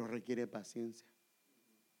 Pero requiere paciencia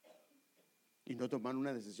y no tomar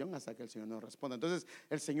una decisión hasta que el Señor nos responda. Entonces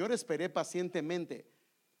el Señor esperé pacientemente,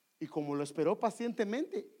 y como lo esperó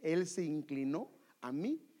pacientemente, Él se inclinó a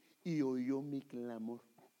mí y oyó mi clamor.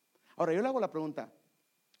 Ahora yo le hago la pregunta: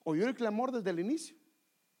 ¿oyó el clamor desde el inicio?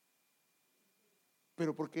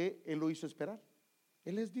 Pero ¿por qué Él lo hizo esperar?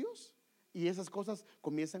 Él es Dios, y esas cosas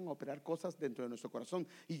comienzan a operar cosas dentro de nuestro corazón.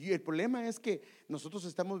 Y el problema es que nosotros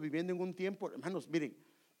estamos viviendo en un tiempo, hermanos, miren,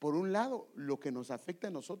 por un lado, lo que nos afecta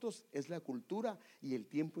a nosotros es la cultura y el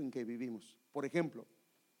tiempo en que vivimos. Por ejemplo,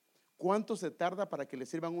 ¿cuánto se tarda para que le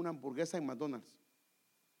sirvan una hamburguesa en McDonald's?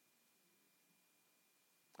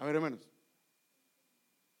 A ver, hermanos,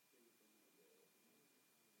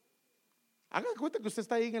 haga cuenta que usted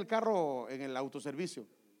está ahí en el carro, en el autoservicio,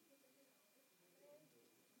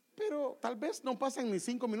 pero tal vez no pasan ni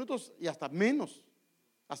 5 minutos, y hasta menos.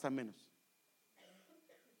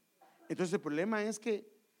 Entonces el problema es que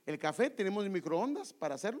el café tenemos en microondas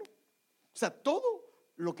para hacerlo. O sea, todo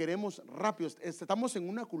lo queremos rápido. Estamos en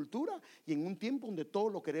una cultura y en un tiempo donde todo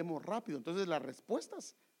lo queremos rápido. Entonces las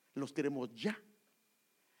respuestas los queremos ya.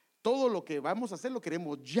 Todo lo que vamos a hacer lo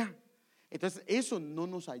queremos ya. Entonces eso no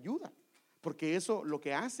nos ayuda, porque eso lo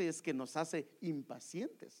que hace es que nos hace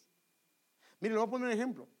impacientes. Mire, le voy a poner un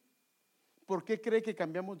ejemplo. ¿Por qué cree que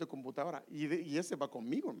cambiamos de computadora? Y ese va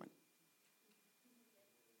conmigo, hermano.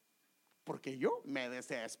 Porque yo me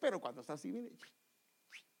desespero cuando está así, mire,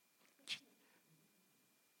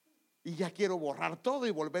 y ya quiero borrar todo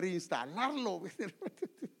y volver a instalarlo.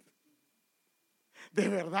 De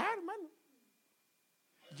verdad, hermano,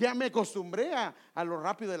 ya me acostumbré a lo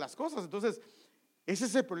rápido de las cosas. Entonces ese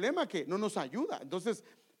es el problema, que no nos ayuda. Entonces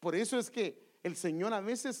por eso es que el Señor a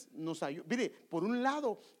veces nos ayuda. Mire, por un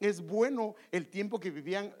lado es bueno el tiempo que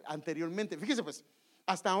vivían anteriormente. Fíjese pues,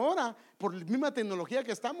 hasta ahora, por la misma tecnología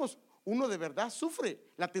que estamos, uno de verdad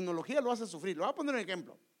sufre. La tecnología lo hace sufrir. Le voy a poner un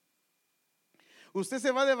ejemplo. Usted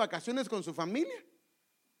se va de vacaciones con su familia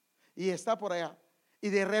y está por allá, y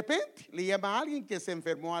de repente le llama a alguien que se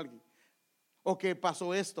enfermó, alguien, o que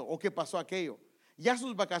pasó esto, o que pasó aquello. Ya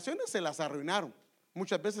sus vacaciones se las arruinaron.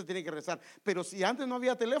 Muchas veces tiene que rezar. Pero si antes no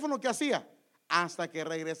había teléfono, ¿qué hacía? Hasta que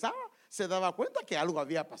regresaba se daba cuenta que algo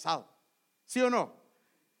había pasado. ¿Sí o no?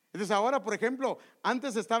 Entonces ahora, por ejemplo,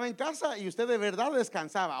 antes estaba en casa y usted de verdad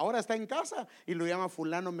descansaba. Ahora está en casa y lo llama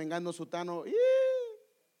fulano, mengano, sutano.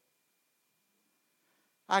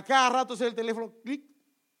 A cada rato se el teléfono, clic,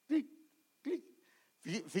 clic, clic.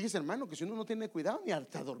 Fíjese, hermano, que si uno no tiene cuidado, ni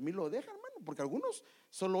hasta dormir lo deja, hermano, porque algunos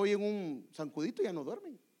solo oyen un zancudito y ya no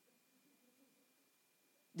duermen.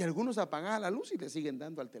 Y algunos apagan la luz y le siguen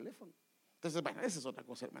dando al teléfono. Entonces, bueno, esa es otra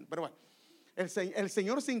cosa, hermano. Pero bueno, el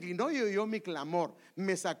Señor se inclinó y oyó mi clamor.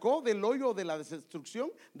 Me sacó del hoyo de la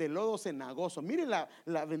destrucción, del lodo cenagoso. Mire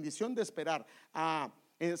la bendición de esperar.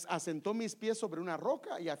 asentó mis pies sobre una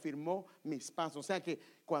roca y afirmó mis pasos. O sea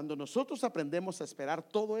que cuando nosotros aprendemos a esperar,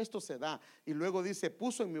 todo esto se da. Y luego dice,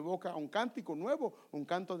 puso en mi boca un cántico nuevo, un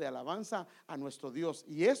canto de alabanza a nuestro Dios.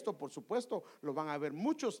 Y esto, por supuesto, lo van a ver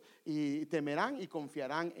muchos y temerán y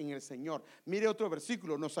confiarán en el Señor. Mire otro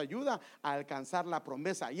versículo, nos ayuda a alcanzar la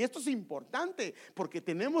promesa. Y esto es importante porque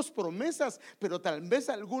tenemos promesas, pero tal vez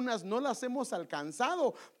algunas no las hemos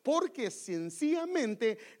alcanzado porque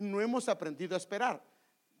sencillamente no hemos aprendido a esperar.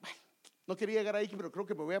 No quería llegar ahí, pero creo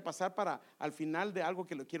que me voy a pasar para al final de algo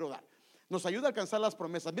que le quiero dar. Nos ayuda a alcanzar las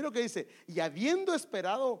promesas. Mira lo que dice, y habiendo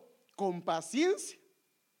esperado con paciencia.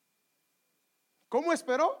 ¿Cómo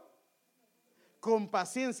esperó? Con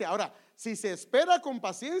paciencia. Ahora, si se espera con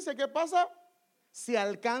paciencia, ¿qué pasa? Se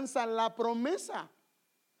alcanza la promesa.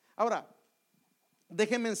 Ahora,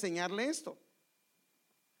 déjeme enseñarle esto.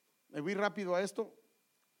 Me voy rápido a esto.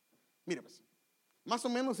 Mire pues, más o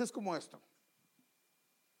menos es como esto.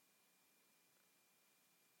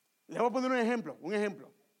 Le voy a poner un ejemplo.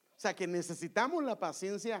 O sea que necesitamos la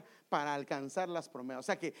paciencia para alcanzar las promesas. O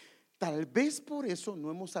sea que tal vez por eso no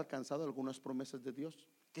hemos alcanzado algunas promesas de Dios,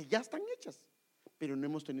 que ya están hechas, pero no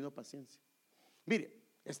hemos tenido paciencia. Mire,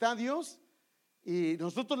 está Dios y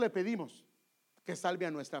nosotros le pedimos que salve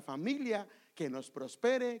a nuestra familia, que nos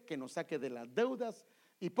prospere, que nos saque de las deudas.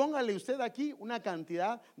 Y póngale usted aquí una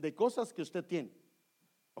cantidad de cosas que usted tiene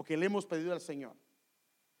o que le hemos pedido al Señor.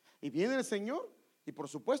 Y viene el Señor y por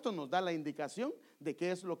supuesto nos da la indicación de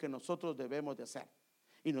qué es lo que nosotros debemos de hacer.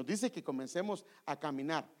 Y nos dice que comencemos a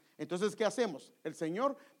caminar. Entonces, ¿qué hacemos? El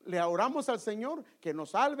Señor, le oramos al Señor que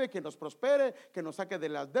nos salve, que nos prospere, que nos saque de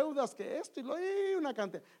las deudas, que esto y lo y una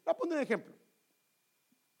cantidad. Le voy a poner un ejemplo.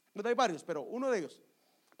 No hay varios, pero uno de ellos.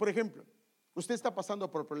 Por ejemplo, usted está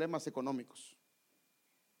pasando por problemas económicos.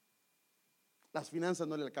 Las finanzas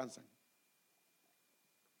no le alcanzan.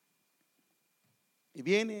 Y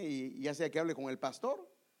viene y ya sea que hable con el pastor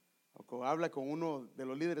o que habla con uno de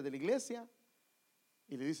los líderes de la iglesia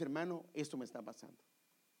y le dice, hermano, esto me está pasando.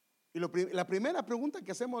 Y la primera pregunta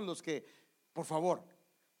que hacemos los que, por favor,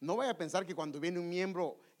 no vaya a pensar que cuando viene un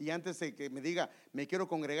miembro y antes de que me diga, me quiero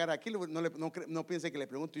congregar aquí, no piense que le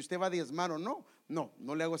pregunto, ¿y usted va a diezmar o no?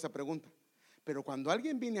 No le hago esa pregunta. Pero cuando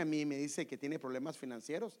alguien viene a mí y me dice que tiene problemas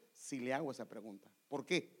financieros, sí le hago esa pregunta. ¿Por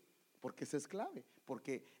qué? Porque esa es clave,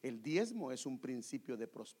 porque el diezmo es un principio de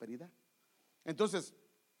prosperidad. Entonces,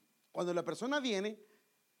 cuando la persona viene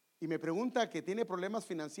y me pregunta que tiene problemas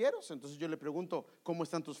financieros, entonces yo le pregunto, ¿cómo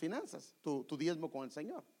están tus finanzas? Tu diezmo con el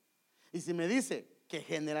Señor. Y si me dice que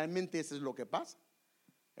generalmente eso es lo que pasa,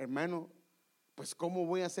 hermano, pues ¿cómo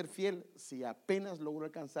voy a ser fiel si apenas logro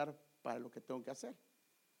alcanzar para lo que tengo que hacer?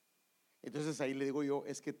 Entonces ahí le digo yo,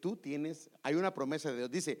 es que tú hay una promesa de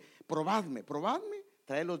Dios, dice, probadme,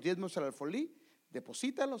 trae los diezmos al alfolí,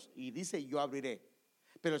 deposítalos y dice, yo abriré.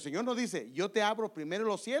 Pero el Señor no dice, yo te abro primero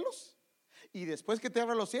los cielos y después que te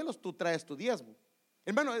abra los cielos, tú traes tu diezmo.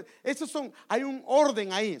 Hermano, hay un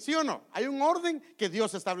orden ahí, ¿sí o no? Hay un orden que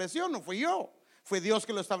Dios estableció, no fui yo. Fue Dios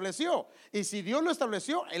que lo estableció. Y si Dios lo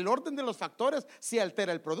estableció, el orden de los factores sí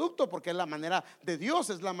altera el producto, porque es la manera de Dios,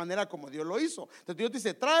 es la manera como Dios lo hizo. Entonces Dios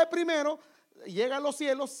dice, trae primero, llega a los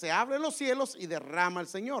cielos, se abren los cielos y derrama el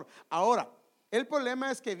Señor. Ahora, el problema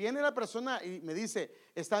es que viene la persona y me dice,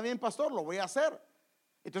 está bien, pastor, lo voy a hacer.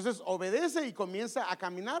 Entonces obedece y comienza a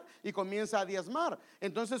caminar y comienza a diezmar.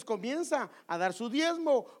 Entonces comienza a dar su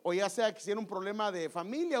diezmo, o ya sea que tiene un problema de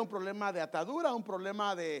familia, un problema de atadura, un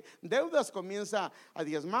problema de deudas, comienza a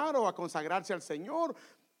diezmar o a consagrarse al Señor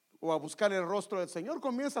o a buscar el rostro del Señor,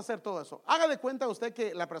 comienza a hacer todo eso. Haga de cuenta usted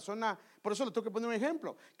que la persona, por eso le tengo que poner un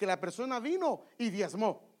ejemplo, que la persona vino y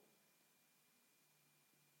diezmó.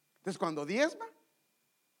 Entonces cuando diezma,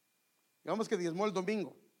 digamos que diezmó el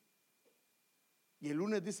domingo, y el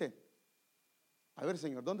lunes dice, a ver,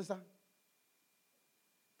 Señor, ¿dónde está?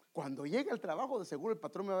 Cuando llegue al trabajo, de seguro el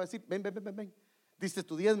patrón me va a decir, ven. Diste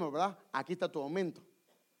tu diezmo, ¿verdad? Aquí está tu aumento.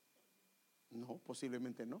 No,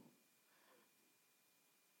 posiblemente no.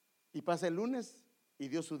 Y pasa el lunes y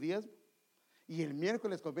dio su diezmo. Y el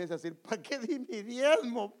miércoles comienza a decir, ¿para qué di mi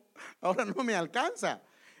diezmo? Ahora no me alcanza.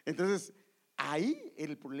 Entonces, ahí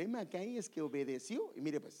el problema que hay es que obedeció. Y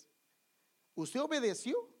mire pues, usted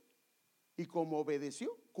obedeció. Y como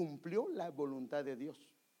obedeció, cumplió la voluntad de Dios.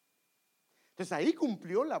 Entonces ahí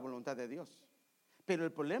cumplió la voluntad de Dios. Pero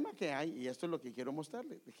el problema que hay, y esto es lo que quiero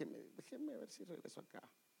mostrarle, déjeme ver si regreso acá.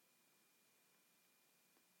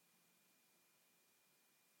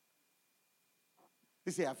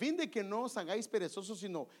 Dice, a fin de que no os hagáis perezosos,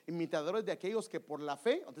 sino imitadores de aquellos que por la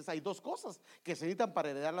fe. Entonces hay dos cosas que se necesitan para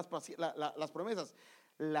heredar las promesas.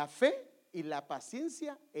 La fe y la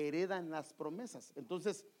paciencia heredan las promesas.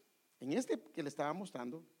 Entonces, en este que le estaba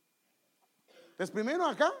mostrando. Entonces primero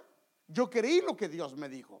acá, yo creí lo que Dios me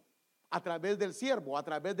dijo a través del siervo, a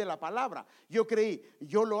través de la palabra. Yo creí,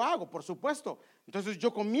 yo lo hago, por supuesto. Entonces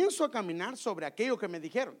yo comienzo a caminar sobre aquello que me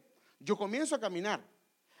dijeron. Yo comienzo a caminar.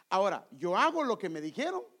 Ahora, yo hago lo que me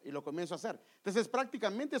dijeron y lo comienzo a hacer. Entonces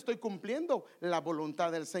prácticamente estoy cumpliendo la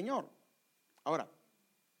voluntad del Señor. Ahora,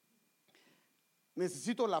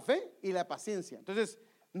 necesito la fe y la paciencia. Entonces,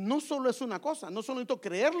 no solo es una cosa, no solo necesito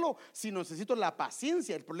creerlo, sino necesito la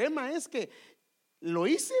paciencia. El problema es que lo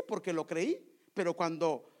hice porque lo creí, pero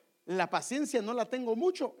cuando la paciencia no la tengo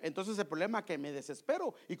mucho, entonces el problema es que me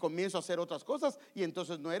desespero y comienzo a hacer otras cosas y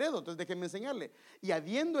entonces no heredo. Entonces déjenme enseñarle. Y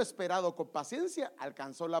habiendo esperado con paciencia,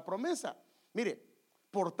 alcanzó la promesa. Mire,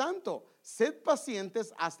 por tanto, sed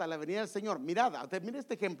pacientes hasta la venida del Señor. Mirad, mire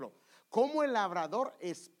este ejemplo. Cómo el labrador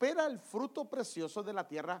espera el fruto precioso de la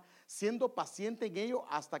tierra, siendo paciente en ello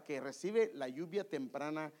hasta que recibe la lluvia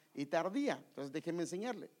temprana y tardía. Entonces déjenme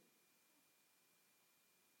enseñarle.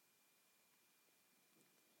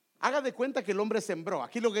 Haga de cuenta que el hombre sembró.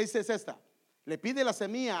 Aquí lo que dice es esta: le pide la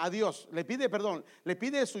semilla a Dios, le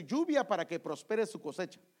pide su lluvia para que prospere su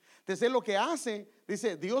cosecha. Entonces lo que hace,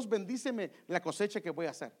 dice: Dios, bendíceme la cosecha que voy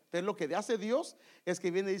a hacer. Entonces lo que hace Dios es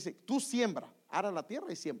que viene y dice: tú siembra, ara la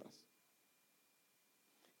tierra y siembras.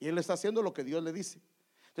 Y él está haciendo lo que Dios le dice.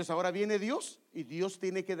 Entonces ahora viene Dios y Dios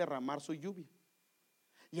tiene que derramar su lluvia.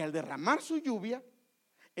 Y al derramar su lluvia,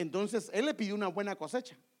 entonces él le pidió una buena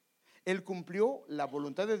cosecha. Él cumplió la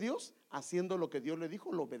voluntad de Dios haciendo lo que Dios le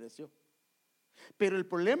dijo, lo obedeció. Pero el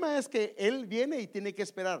problema es que él viene y tiene que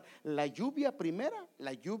esperar la lluvia primera,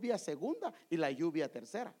 la lluvia segunda y la lluvia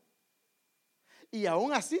tercera. Y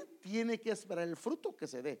aún así tiene que esperar el fruto que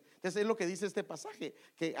se dé. Entonces es lo que dice este pasaje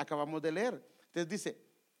que acabamos de leer. Entonces dice: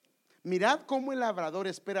 mirad cómo el labrador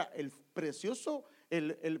espera el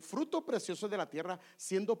fruto precioso de la tierra,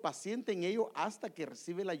 siendo paciente en ello hasta que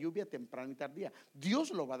recibe la lluvia temprana y tardía. Dios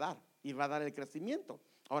lo va a dar y va a dar el crecimiento.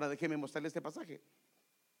 Ahora déjeme mostrarle este pasaje.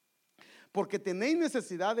 Porque tenéis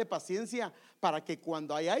necesidad de paciencia para que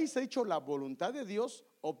cuando hayáis hecho la voluntad de Dios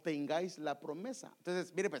obtengáis la promesa.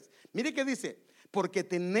 Entonces mire que dice: porque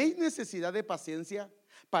tenéis necesidad de paciencia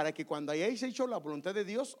para que cuando hayáis hecho la voluntad de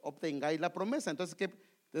Dios obtengáis la promesa. Entonces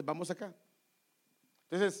vamos acá.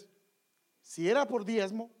 Entonces, si era por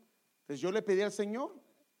diezmo, entonces yo le pedí al Señor.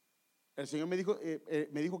 El Señor me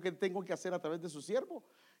dijo que tengo que hacer a través de su siervo.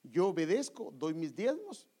 Yo obedezco, doy mis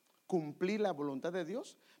diezmos, cumplí la voluntad de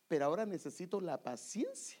Dios, pero ahora necesito la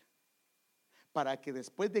paciencia para que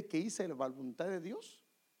después de que hice la voluntad de Dios,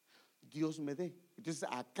 Dios me dé. Entonces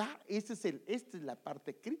acá esta es la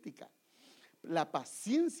parte crítica. La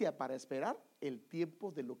paciencia para esperar el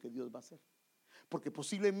tiempo de lo que Dios va a hacer. Porque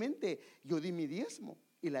posiblemente yo di mi diezmo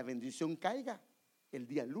y la bendición caiga el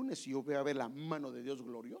día lunes y yo voy a ver la mano de Dios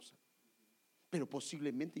gloriosa. Pero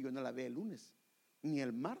posiblemente yo no la vea el lunes, ni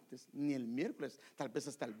el martes, ni el miércoles, tal vez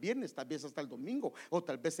hasta el viernes, tal vez hasta el domingo, o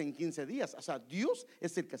tal vez en 15 días. O sea, Dios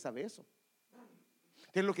es el que sabe eso.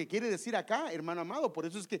 ¿Qué es lo que quiere decir acá, hermano amado? Por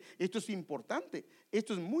eso es que esto es importante,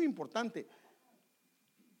 esto es muy importante.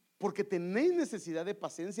 Porque tenéis necesidad de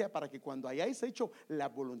paciencia para que cuando hayáis hecho la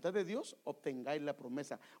voluntad de Dios obtengáis la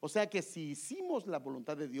promesa. O sea que si hicimos la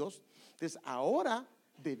voluntad de Dios, entonces ahora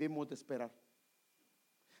debemos de esperar.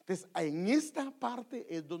 Entonces en esta parte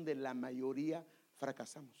es donde la mayoría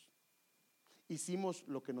fracasamos. Hicimos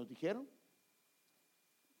lo que nos dijeron,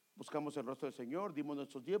 buscamos el rostro del Señor, dimos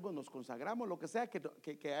nuestros diezmos, nos consagramos, lo que sea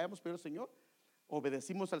que hayamos pedido al Señor,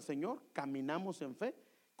 obedecimos al Señor, caminamos en fe,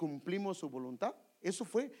 cumplimos su voluntad. Eso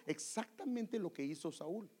fue exactamente lo que hizo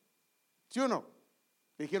Saúl. ¿Sí o no?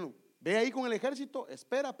 Le dijeron: ve ahí con el ejército,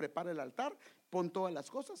 espera, prepara el altar, pon todas las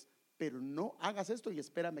cosas, pero no hagas esto y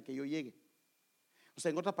espérame que yo llegue. O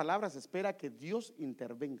sea, en otras palabras, espera que Dios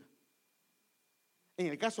intervenga. En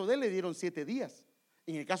el caso de él le dieron 7 días.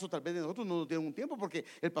 En el caso tal vez de nosotros no nos dieron un tiempo, porque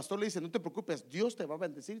el pastor le dice: no te preocupes, Dios te va a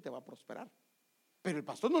bendecir y te va a prosperar. Pero el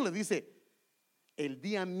pastor no le dice el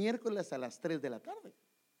día miércoles a las 3 de la tarde.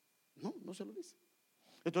 No se lo dice.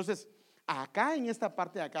 Entonces, acá en esta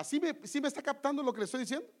parte de acá, ¿sí me está captando lo que le estoy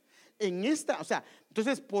diciendo? En esta, o sea,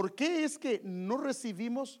 entonces, ¿por qué es que no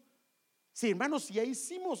recibimos? Sí, hermanos, ya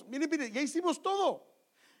hicimos, mire, ya hicimos todo.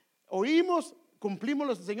 Oímos, cumplimos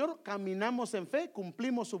lo del Señor, caminamos en fe,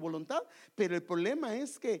 cumplimos su voluntad, pero el problema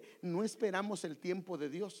es que no esperamos el tiempo de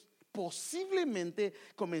Dios. Posiblemente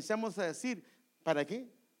comenzamos a decir: ¿para qué?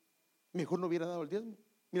 Mejor no hubiera dado el diezmo.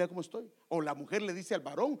 Mira cómo estoy. O la mujer le dice al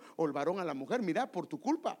varón, o el varón a la mujer: mira, por tu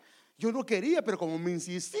culpa, yo no quería, pero como me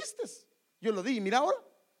insististe, yo lo di. Y mira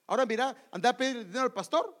ahora mira, anda a pedir dinero al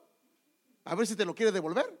pastor, a ver si te lo quiere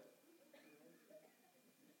devolver.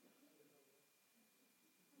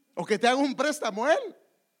 o que te haga un préstamo él.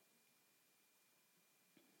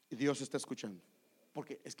 Y Dios está escuchando,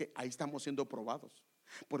 porque es que ahí estamos siendo probados.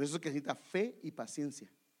 Por eso es que necesita fe y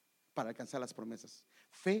paciencia para alcanzar las promesas.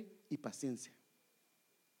 Fe y paciencia.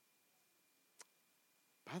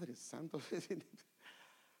 Padre Santo.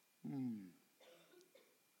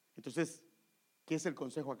 Entonces, ¿qué es el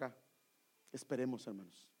consejo acá? Esperemos,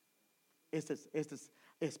 hermanos.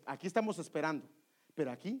 Aquí estamos esperando,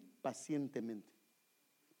 pero aquí pacientemente.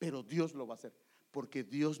 Pero Dios lo va a hacer, porque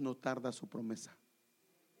Dios no tarda su promesa.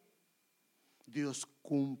 Dios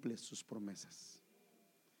cumple sus promesas.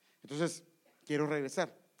 Entonces, quiero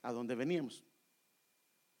regresar a donde veníamos.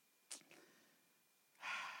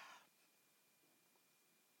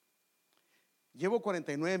 Llevo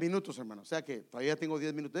 49 minutos, hermano, o sea que todavía tengo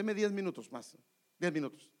 10 minutos. Deme 10 minutos más, 10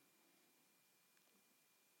 minutos.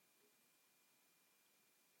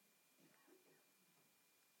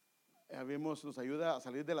 Nos ayuda a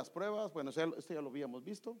salir de las pruebas. Bueno, esto ya lo habíamos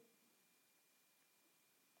visto.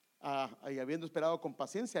 Y habiendo esperado con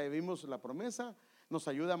paciencia, vimos la promesa. Nos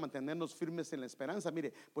ayuda a mantenernos firmes en la esperanza.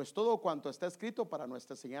 Mire, pues todo cuanto está escrito para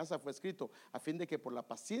nuestra enseñanza fue escrito, a fin de que por la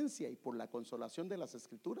paciencia y por la consolación de las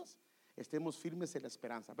escrituras estemos firmes en la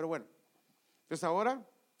esperanza. Pero bueno, entonces ahora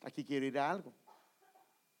aquí quiero ir a algo.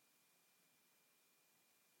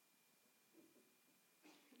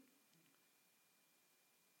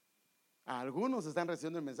 Algunos están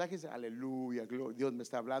recibiendo el mensaje y dicen: aleluya, Dios me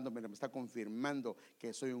está hablando, me está confirmando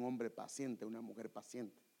que soy un hombre paciente, una mujer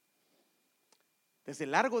paciente. Entonces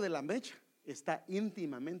el largo de la mecha está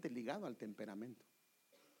íntimamente ligado al temperamento.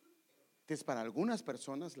 Entonces para algunas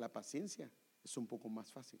personas la paciencia es un poco más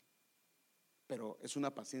fácil, pero es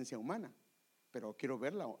una paciencia humana. Pero quiero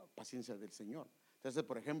ver la paciencia del Señor. Entonces,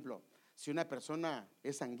 por ejemplo, si una persona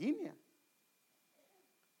es sanguínea,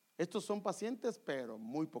 estos son pacientes pero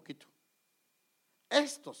muy poquito.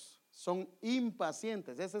 Estos son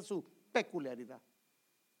impacientes, esa es su peculiaridad.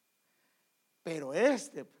 Pero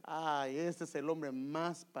este es el hombre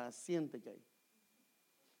más paciente que hay.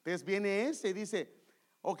 Entonces viene ese y dice: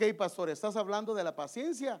 ok, pastor, estás hablando de la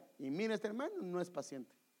paciencia, y mira, este hermano no es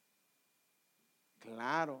paciente.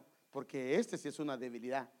 Claro, porque este sí es una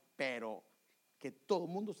debilidad, pero que todo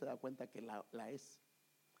el mundo se da cuenta que la es,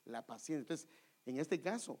 la paciencia. Entonces, en este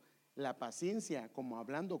caso, la paciencia, como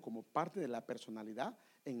hablando como parte de la personalidad,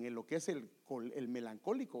 lo que es el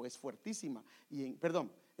melancólico, es fuertísima.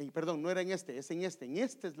 Perdón, no era en este, es en este. En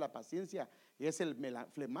este es la paciencia, y es el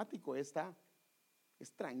flemático, es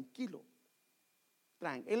tranquilo.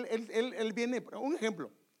 Él viene, un ejemplo,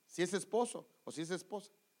 si es esposo o si es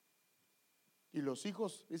esposa, y los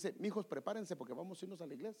hijos, dice: mijos, prepárense porque vamos a irnos a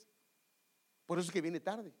la iglesia. Por eso es que viene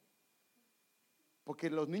tarde, porque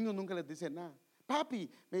los niños nunca les dicen nada. Papi,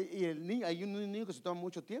 y el niño, hay un niño que se toma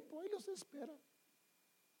mucho tiempo, ahí los espera.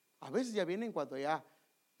 A veces ya vienen cuando ya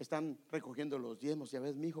están recogiendo los diezmos. Ya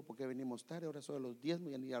ves, mi hijo, ¿por qué venimos tarde? Ahora son los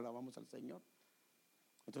diezmos, ya ni alabamos al Señor.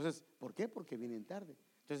 Entonces, ¿por qué? Porque vienen tarde.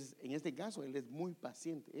 Entonces, en este caso, él es muy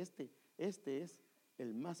paciente. Este es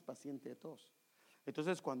el más paciente de todos.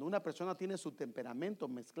 Entonces, cuando una persona tiene su temperamento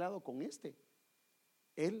mezclado con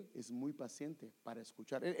él es muy paciente para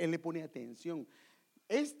escuchar. Él le pone atención.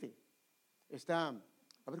 Está,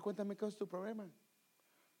 a ver, cuéntame qué es tu problema.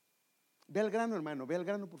 Ve al grano, hermano, ve al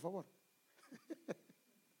grano, por favor.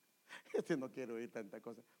 No quiere oír tanta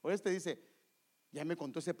cosa. O dice: ya me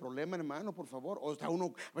contó ese problema, hermano, por favor. O está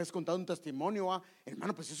uno, habéis contado un testimonio,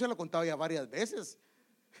 hermano, pues eso se lo he contado ya varias veces.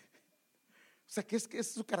 O sea, que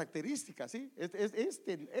es su característica, ¿sí?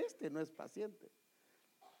 Este no es paciente.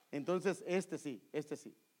 Entonces, este sí.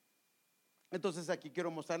 Entonces aquí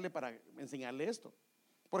quiero mostrarle para enseñarle esto.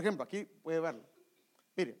 Por ejemplo, aquí puede verlo.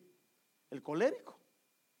 Mire, el colérico,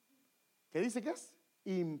 ¿qué dice que es?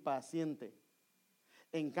 Impaciente.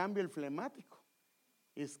 En cambio, el flemático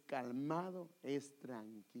es calmado, es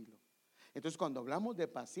tranquilo. Entonces, cuando hablamos de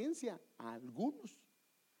paciencia, a algunos,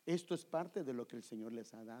 esto es parte de lo que el Señor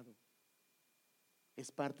les ha dado.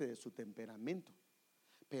 Es parte de su temperamento.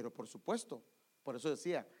 Pero por supuesto, por eso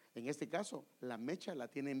decía, en este caso, la mecha la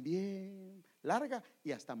tienen bien larga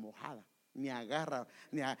y hasta mojada. Ni agarra,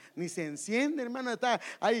 ni se enciende, hermano. Está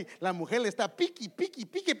ahí, la mujer le está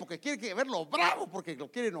pique porque quiere verlo bravo, porque lo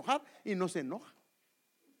quiere enojar, y no se enoja.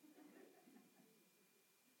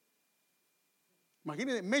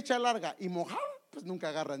 Imagínense, mecha larga y mojada, pues nunca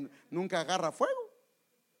agarra fuego.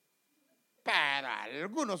 Para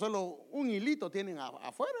algunos solo un hilito tienen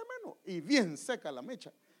afuera, hermano, y bien seca la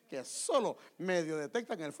mecha, que solo medio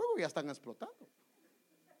detectan el fuego y ya están explotando.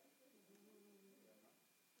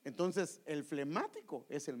 Entonces el flemático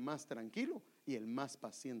es el más tranquilo y el más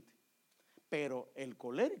paciente, pero el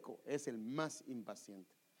colérico es el más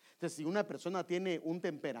impaciente. Entonces, si una persona tiene un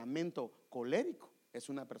temperamento colérico, es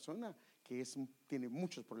una persona que tiene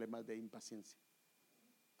muchos problemas de impaciencia.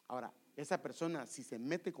 Ahora, esa persona, si se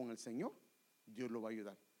mete con el Señor, Dios lo va a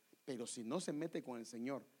ayudar. Pero si no se mete con el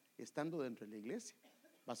Señor, estando dentro de la iglesia,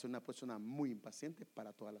 va a ser una persona muy impaciente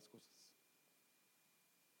para todas las cosas.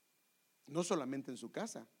 No solamente en su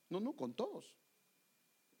casa, no, con todos.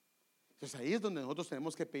 Entonces ahí es donde nosotros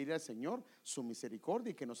tenemos que pedir al Señor su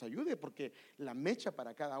misericordia y que nos ayude, porque la mecha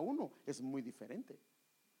para cada uno es muy diferente.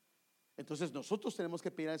 Entonces nosotros tenemos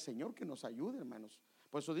que pedir al Señor que nos ayude, hermanos.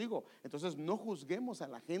 Por eso digo, entonces no juzguemos a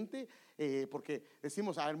la gente, porque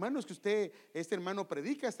decimos, hermano, es que este hermano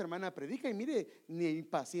predica, esta hermana predica, y mire, ni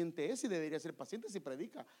impaciente es, y debería ser paciente si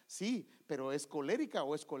predica. Sí, pero es colérica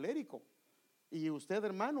o es colérico. Y usted,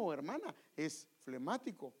 hermano o hermana, es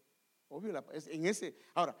flemático. Obvio,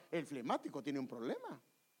 ahora, el flemático tiene un problema.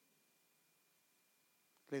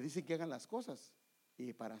 Le dicen que hagan las cosas,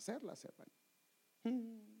 y para hacerlas, hermano,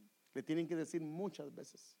 le tienen que decir muchas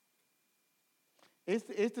veces.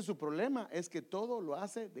 Este su problema, es que todo lo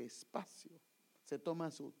hace despacio, se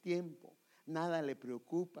toma su tiempo, nada le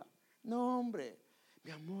preocupa. No, hombre,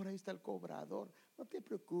 mi amor, ahí está el cobrador, no te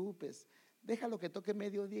preocupes, déjalo que toque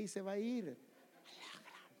mediodía y se va a ir.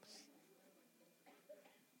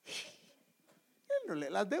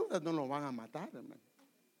 Las deudas no lo van a matar, hermano.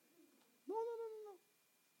 No.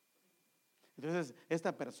 Entonces,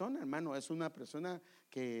 esta persona, hermano, es una persona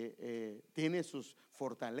que tiene sus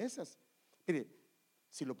fortalezas. Mire,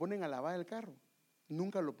 si lo ponen a lavar el carro,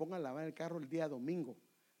 nunca lo pongan a lavar el carro el día domingo,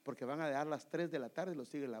 porque van a dar las 3 de la tarde y lo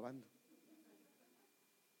sigue lavando.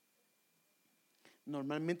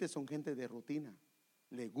 Normalmente son gente de rutina,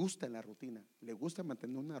 le gusta la rutina, le gusta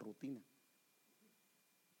mantener una rutina.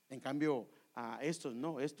 En cambio, a estos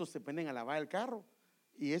no, estos se ponen a lavar el carro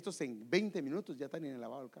y estos en 20 minutos ya están en el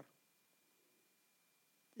lavado del carro.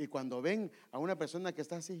 Y cuando ven a una persona que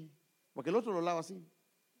está así, porque el otro lo lava así,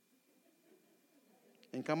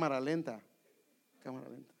 en cámara lenta,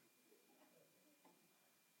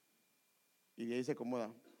 y de ahí se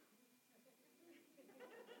acomoda.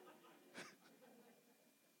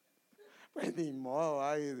 Pues ni modo,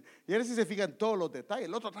 y ahora sí se fijan todos los detalles.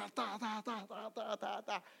 El otro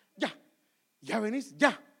ya venís,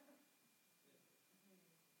 ya.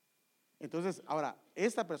 Entonces, ahora,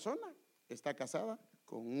 esta persona está casada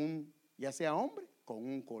con ya sea hombre,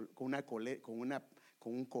 con una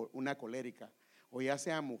colérica, o ya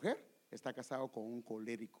sea mujer, está casado con un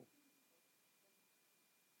colérico.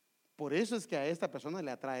 Por eso es que a esta persona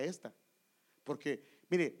le atrae esta. Porque,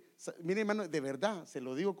 mire, hermano, de verdad, se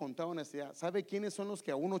lo digo con toda honestidad, ¿sabe quiénes son los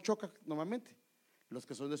que a uno choca normalmente? Los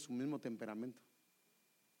que son de su mismo temperamento.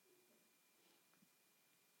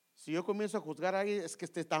 Si yo comienzo a juzgar a alguien, es que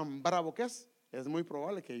esté tan bravo que es muy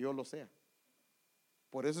probable que yo lo sea.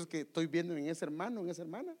 Por eso es que estoy viendo en ese hermano, en esa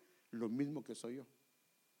hermana, lo mismo que soy yo.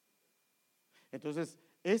 Entonces,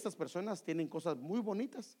 estas personas tienen cosas muy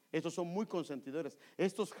bonitas. Estos son muy consentidores.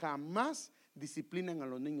 Estos jamás disciplinan a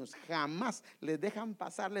los niños, jamás les dejan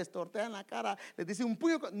pasar, les tortean la cara, les dicen un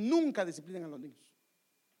puño, nunca disciplinan a los niños.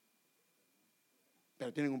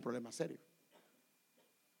 Pero tienen un problema serio.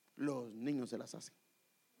 Los niños se las hacen.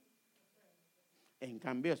 En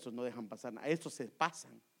cambio, estos no dejan pasar nada. Estos se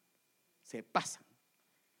pasan.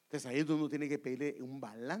 Entonces ahí es donde uno tiene que pedirle un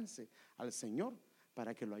balance al Señor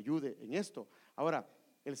para que lo ayude en esto. Ahora,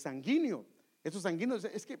 el sanguíneo, estos sanguíneos,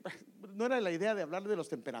 es que no era la idea de hablar de los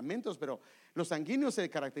temperamentos, pero los sanguíneos se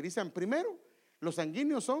caracterizan primero. Los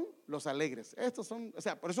sanguíneos son los alegres. Estos son, o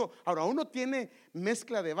sea, por eso, ahora uno tiene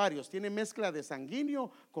mezcla de varios, tiene mezcla de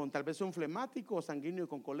sanguíneo con tal vez un flemático, o sanguíneo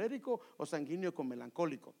con colérico, o sanguíneo con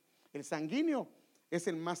melancólico. El sanguíneo es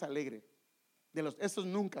el más alegre de estos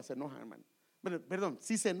nunca se enojan, hermano. Bueno, perdón,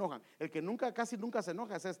 sí se enojan. El que casi nunca se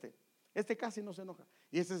enoja es este casi no se enoja.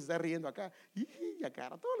 Y este se está riendo acá. Y acá,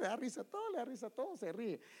 todo le da risa, todo se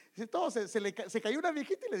ríe. Se cayó una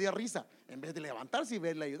viejita y le dio risa, en vez de levantarse y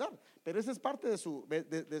verle ayudar. Pero esa es parte de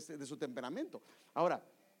su temperamento. Ahora,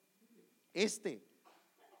 este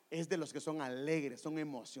es de los que son alegres, son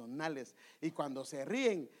emocionales. Y cuando se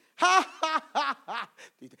ríen, ¡ja, ja, ja, ja!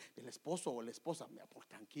 El esposo o la esposa, mi amor,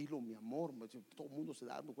 tranquilo, mi amor. Todo el mundo se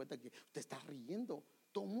da dando cuenta que usted está riendo.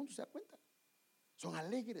 Todo el mundo se da cuenta. Son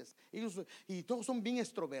alegres. Y todos son bien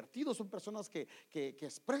extrovertidos. Son personas que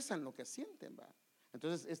expresan lo que sienten, ¿va?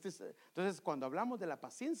 Entonces, cuando hablamos de la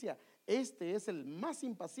paciencia, este es el más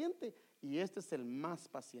impaciente y este es el más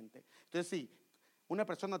paciente. Entonces, si una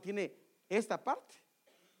persona tiene esta parte,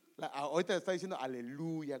 ahorita está diciendo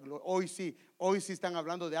aleluya, gloria. Hoy sí están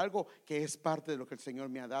hablando de algo que es parte de lo que el Señor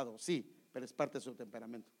me ha dado, sí, pero es parte de su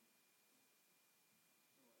temperamento.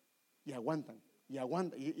 Y aguantan, y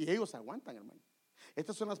aguantan, y ellos aguantan, hermano.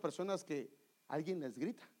 Estas son las personas que alguien les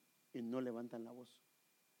grita y no levantan la voz.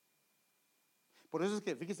 Por eso es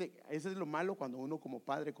que, fíjese, eso es lo malo cuando uno como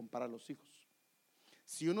padre compara a los hijos.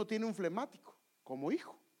 Si uno tiene un flemático como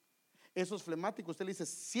hijo, esos flemáticos usted le dice,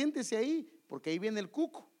 siéntese ahí, porque ahí viene el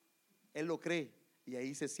cuco. Él lo cree y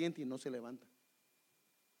ahí se siente y no se levanta.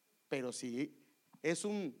 Pero si es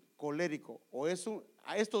un colérico o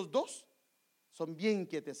a estos dos son bien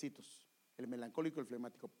quietecitos, el melancólico y el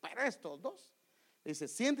flemático. Pero estos dos, dice,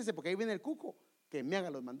 siéntese porque ahí viene el cuco, que me haga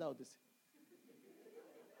los mandados, dice.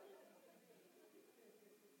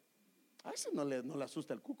 A ese no le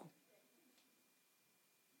asusta el cuco.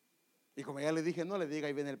 Y como ya le dije, no le diga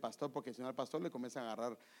ahí viene el pastor, porque si no al pastor le comienza a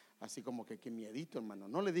agarrar así como que miedito, hermano.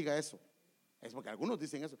 No le diga eso. Es porque algunos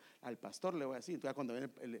dicen eso. Al pastor le voy a decir. Entonces cuando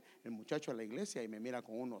viene el muchacho a la iglesia y me mira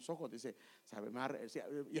con unos ojos, dice,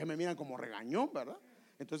 ya me miran como regañón, ¿verdad?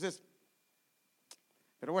 Entonces,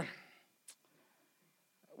 pero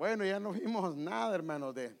bueno, ya no vimos nada,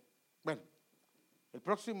 hermano, bueno, el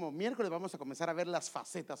próximo miércoles vamos a comenzar a ver las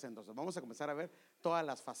facetas. Entonces vamos a comenzar a ver todas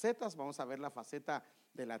las facetas. Vamos a ver la faceta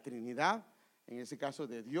de la Trinidad, en ese caso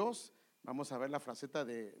de Dios. Vamos a ver la faceta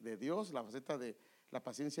de Dios, la faceta de la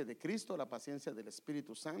paciencia de Cristo, la paciencia del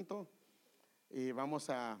Espíritu Santo. Y vamos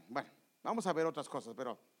a ver otras cosas,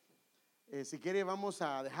 pero si quiere vamos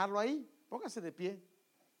a dejarlo ahí. Póngase de pie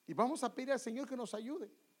y vamos a pedir al Señor que nos ayude.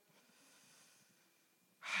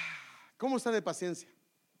 ¿Cómo está de paciencia?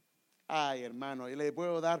 Ay, hermano, yo le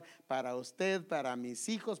puedo dar para usted, para mis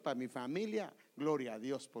hijos, para mi familia. Gloria a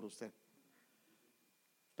Dios por usted.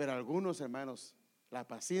 Pero algunos, hermanos, la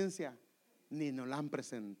paciencia ni nos la han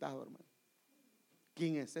presentado, hermano.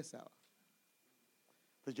 ¿Quién es esa?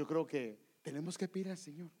 Pues yo creo que tenemos que pedir al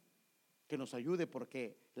Señor que nos ayude,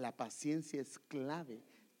 porque la paciencia es clave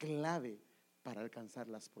para alcanzar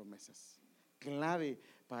las promesas, clave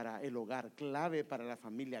para el hogar, clave para la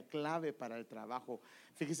familia, clave para el trabajo.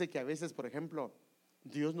 Fíjese que a veces, por ejemplo,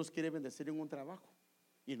 Dios nos quiere bendecir en un trabajo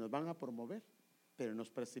y nos van a promover, pero nos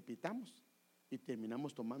precipitamos y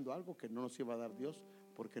terminamos tomando algo que no nos iba a dar Dios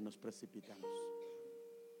porque nos precipitamos.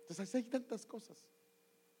 Entonces hay tantas cosas.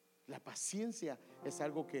 La paciencia es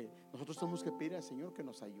algo que nosotros tenemos que pedir al Señor que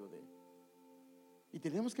nos ayude. Y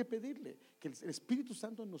tenemos que pedirle que el Espíritu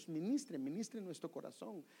Santo nos ministre nuestro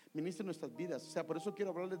corazón, ministre nuestras vidas. O sea, por eso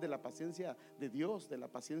quiero hablarles de la paciencia de Dios, de la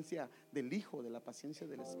paciencia del Hijo, de la paciencia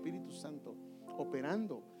del Espíritu Santo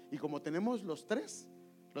operando. Y como tenemos los tres,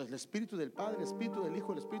 el Espíritu del Padre, el Espíritu del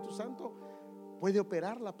Hijo, el Espíritu Santo, puede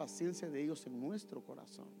operar la paciencia de ellos en nuestro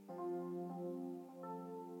corazón.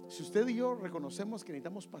 Si usted y yo reconocemos que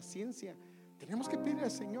necesitamos paciencia, tenemos que pedirle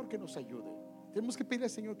al Señor que nos ayude. Tenemos que pedirle al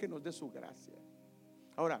Señor que nos dé su gracia.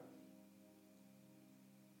 Ahora,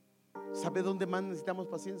 ¿sabe dónde más necesitamos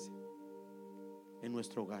paciencia? En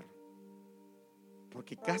nuestro hogar.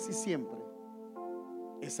 Porque casi siempre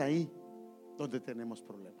es ahí donde tenemos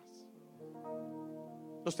problemas.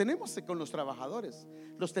 Los tenemos con los trabajadores,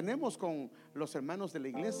 los tenemos con los hermanos de la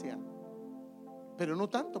iglesia, pero no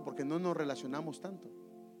tanto, porque no nos relacionamos tanto.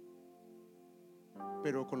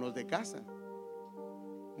 Pero con los de casa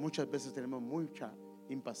muchas veces tenemos mucha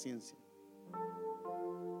impaciencia.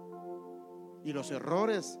 Y los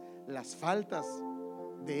errores, las faltas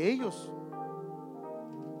de ellos,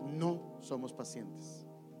 no somos pacientes.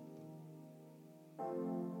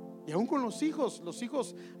 Y aún con los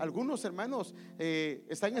hijos, algunos hermanos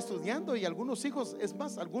están estudiando, y algunos hijos, es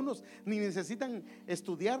más, algunos ni necesitan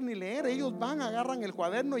estudiar ni leer. Ellos van, agarran el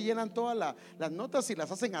cuaderno y llenan todas las notas y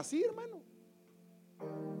las hacen así, hermano.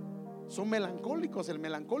 Son melancólicos. El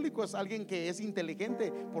melancólico es alguien que es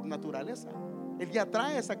inteligente por naturaleza. Él ya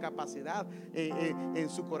trae esa capacidad en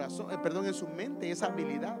su corazón, en su mente, esa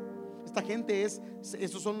habilidad. Esta gente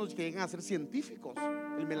esos son los que llegan a ser científicos,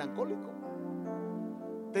 el melancólico.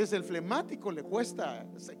 Entonces el flemático le cuesta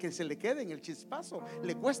que se le quede en el chispazo,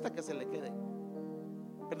 le cuesta que se le quede.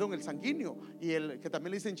 El sanguíneo, y el que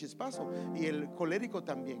también le dicen chispazo, y el colérico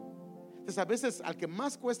también. Entonces a veces al que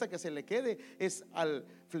más cuesta que se le quede es al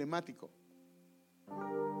flemático.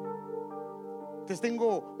 Entonces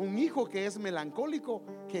tengo un hijo que es melancólico,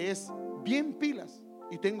 que es bien pilas,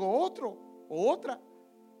 y tengo otro o otra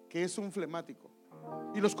que es un flemático,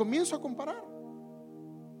 y los comienzo a comparar.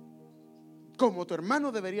 Como tu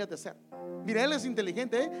hermano deberías de ser. Mira, él es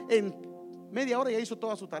inteligente, en media hora ya hizo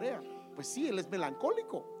toda su tarea. Pues sí, él es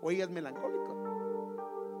melancólico o ella es melancólica,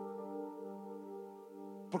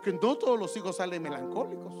 porque no todos los hijos salen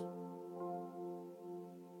melancólicos.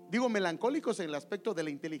 Digo melancólicos en el aspecto de la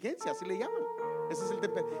inteligencia, así le llaman.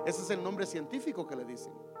 Ese es el nombre científico que le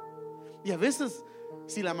dicen. Y a veces,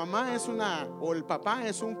 si la mamá es o el papá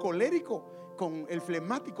es un colérico, con el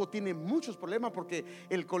flemático tiene muchos problemas, porque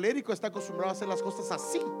el colérico está acostumbrado a hacer las cosas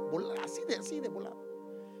así, así de volar.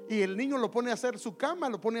 Y el niño lo pone a hacer su cama,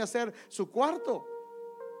 lo pone a hacer su cuarto,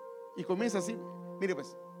 y comienza así. Mire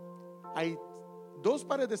pues, hay 2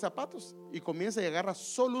 pares de zapatos y comienza y agarra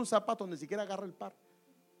solo un zapato, ni siquiera agarra el par.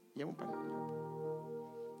 Lleva un par.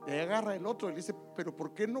 Y agarra el otro y le dice: pero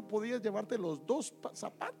 ¿por qué no podías llevarte los 2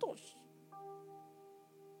 zapatos?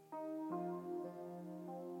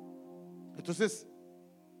 Entonces,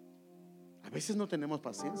 a veces no tenemos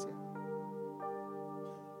paciencia.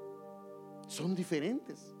 Son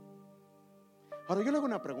diferentes. Ahora yo le hago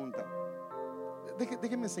una pregunta.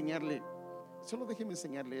 Déjeme enseñarle, solo déjeme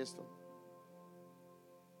enseñarle esto.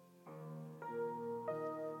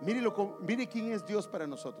 Mire quién es Dios para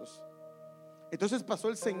nosotros. Entonces pasó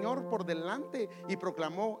el Señor por delante y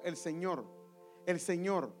proclamó: el Señor,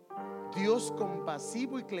 Dios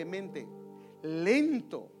compasivo y clemente,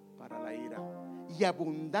 lento para la ira y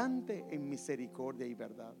abundante en misericordia y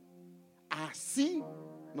verdad. Así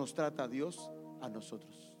nos trata Dios a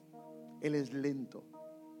nosotros. Él es lento.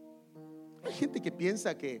 Hay gente que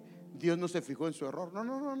piensa que Dios no se fijó en su error.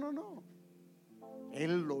 No.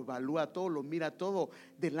 Él lo evalúa todo, lo mira todo.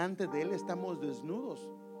 Delante de Él estamos desnudos.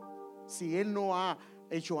 Si Él no ha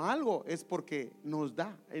hecho algo, es porque nos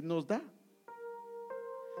da. Él nos da.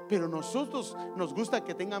 Pero nosotros nos gusta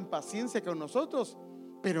que tengan paciencia con nosotros,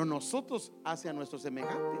 pero nosotros hacia nuestro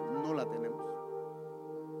semejante no la tenemos.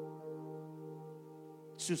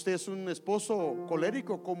 Si usted es un esposo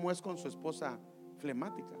colérico, ¿cómo es con su esposa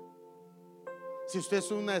flemática? Si usted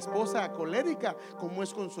es una esposa colérica, ¿cómo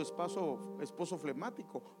es con su esposo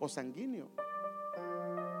flemático o sanguíneo?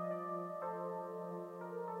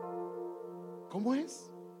 ¿Cómo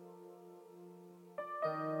es?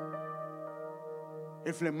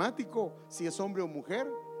 El flemático, si es hombre o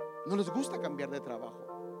mujer, no les gusta cambiar de trabajo.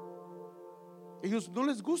 Ellos no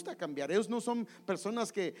les gusta cambiar. Ellos no son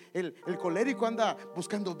personas que el colérico anda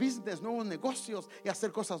buscando business, nuevos negocios y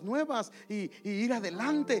hacer cosas nuevas y ir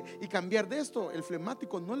adelante y cambiar de esto. El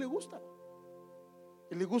flemático no le gusta.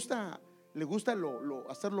 Le gusta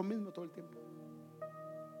hacer lo mismo todo el tiempo.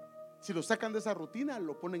 Si lo sacan de esa rutina,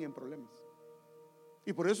 lo ponen en problemas.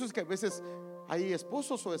 Y por eso es que a veces hay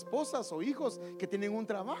esposos o esposas o hijos que tienen un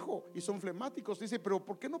trabajo y son flemáticos. Dice: pero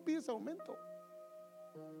 ¿por qué no pides aumento?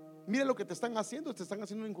 Mira lo que te están haciendo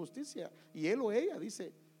una injusticia. Y él o ella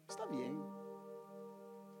dice: está bien.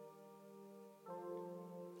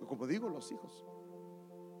 Como digo, los hijos.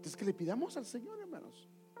 Entonces, que le pidamos al Señor, hermanos.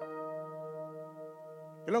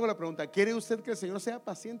 Yo le hago la pregunta: ¿quiere usted que el Señor sea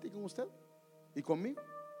paciente con usted y conmigo?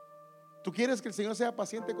 ¿Tú quieres que el Señor sea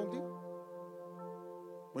paciente contigo?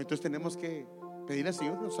 Bueno, entonces tenemos que pedirle al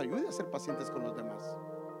Señor que nos ayude a ser pacientes con los demás.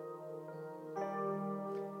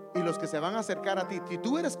 Y los que se van a acercar a ti, si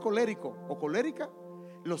tú eres colérico o colérica,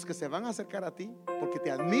 los que se van a acercar a ti porque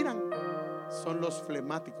te admiran son los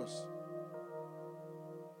flemáticos.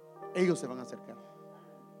 Ellos se van a acercar.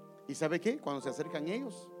 ¿Y sabe qué? Cuando se acercan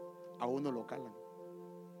ellos, a uno lo calan.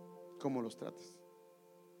 ¿Cómo los tratas?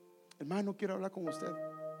 Hermano, quiero hablar con usted.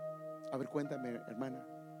 A ver, cuéntame, hermana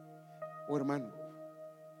o hermano.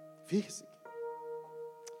 Fíjese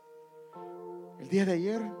que el día de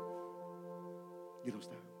ayer yo no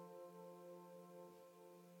estaba.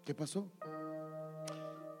 ¿Qué pasó?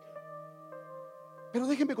 Pero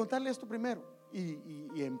déjenme contarle esto primero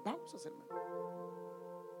y en pausas, hermano.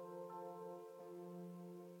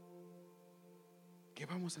 ¿Qué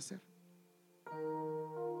vamos a hacer?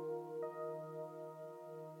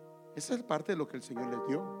 Esa es parte de lo que el Señor les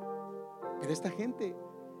dio. Pero esta gente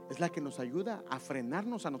es la que nos ayuda a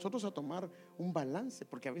frenarnos a nosotros, a tomar un balance,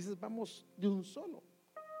 porque a veces vamos de un solo.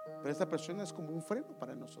 Pero esta persona es como un freno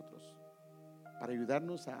para nosotros, para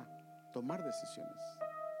ayudarnos a tomar decisiones.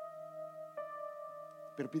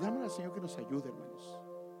 Pero pidámosle al Señor que nos ayude, hermanos,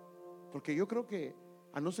 porque yo creo que,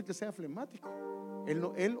 a no ser que sea flemático,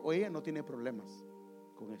 él o ella no tiene problemas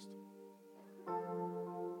con esto.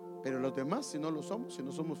 Pero los demás, si no lo somos, si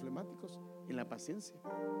no somos flemáticos, en la paciencia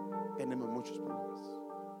tenemos muchos problemas.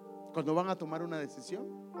 Cuando van a tomar una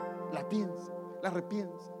decisión, la piensan, la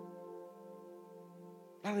repiensan.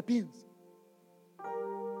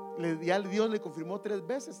 Ya Dios le confirmó 3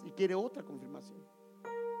 veces y quiere otra confirmación.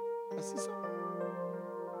 Así son.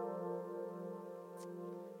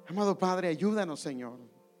 Amado Padre, ayúdanos, Señor.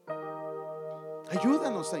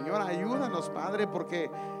 Ayúdanos, Padre, porque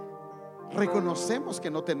reconocemos que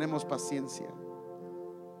no tenemos paciencia.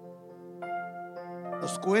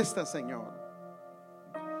 Nos cuesta, Señor.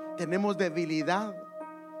 Tenemos debilidad,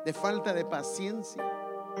 de falta de paciencia.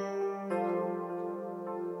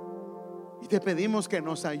 te pedimos que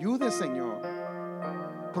nos ayudes, Señor.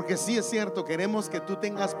 Porque sí es cierto, queremos que tú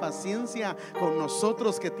tengas paciencia con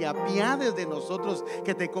nosotros, que te apiades de nosotros,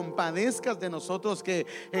 que te compadezcas de nosotros, que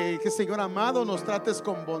Señor amado, nos trates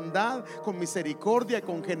con bondad, con misericordia,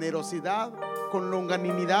 con generosidad, con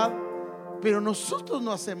longanimidad. Pero nosotros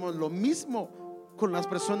no hacemos lo mismo con las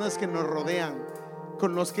personas que nos rodean,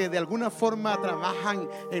 con los que de alguna forma trabajan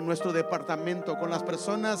en nuestro departamento, con las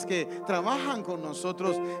personas que trabajan con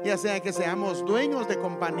nosotros, ya sea que seamos dueños de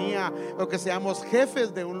compañía, o que seamos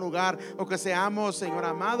jefes de un lugar, o que seamos, Señor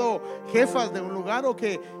amado, jefas de un lugar, o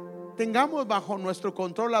que tengamos bajo nuestro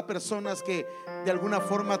control a personas que de alguna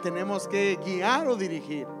forma tenemos que guiar o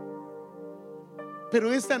dirigir.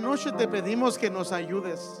 Pero esta noche te pedimos que nos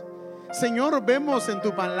ayudes. Señor, vemos en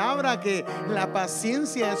tu palabra que la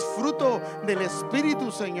paciencia es fruto del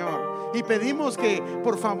Espíritu, Señor, y pedimos que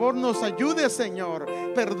por favor nos ayudes, Señor.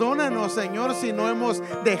 Perdónanos, Señor, si no hemos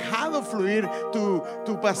dejado fluir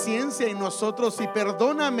tu paciencia en nosotros. Y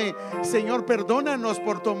perdóname, Señor, perdónanos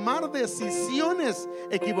por tomar decisiones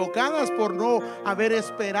equivocadas, por no haber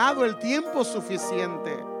esperado el tiempo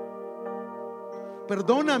suficiente.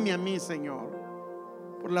 Perdóname a mí, Señor,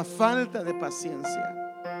 por la falta de paciencia.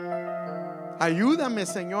 Ayúdame,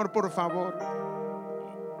 Señor, por favor,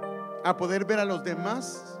 a poder ver a los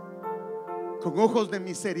demás con ojos de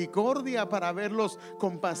misericordia, para verlos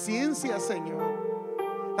con paciencia, Señor.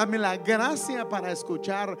 Dame la gracia para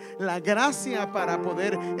escuchar, la gracia para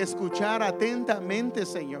poder escuchar atentamente,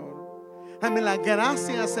 Señor. Dame la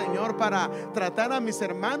gracia, Señor, para tratar a mis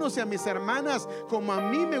hermanos y a mis hermanas como a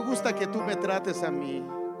mí me gusta que tú me trates a mí.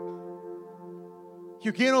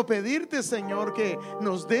 Yo quiero pedirte, Señor, que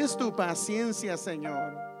nos des tu paciencia,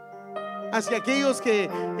 Señor, hacia aquellos que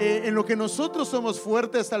en lo que nosotros somos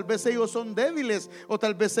fuertes, tal vez ellos son débiles, o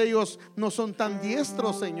tal vez ellos no son tan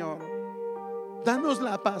diestros, Señor. Danos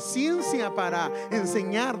la paciencia para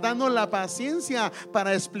enseñar, danos la paciencia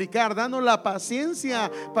para explicar, danos la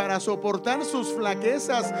paciencia para soportar sus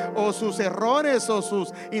flaquezas o sus errores o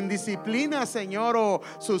sus indisciplinas, Señor, o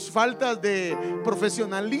sus faltas de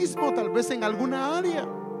profesionalismo tal vez en alguna área.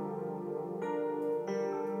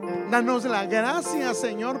 Danos la gracia,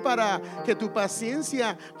 Señor, para que tu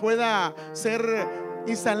paciencia pueda ser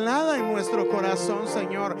instalada en nuestro corazón,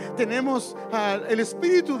 Señor. Tenemos el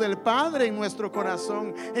Espíritu del Padre en nuestro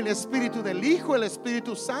corazón, el Espíritu del Hijo, el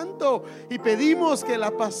Espíritu Santo, y pedimos que la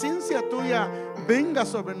paciencia tuya venga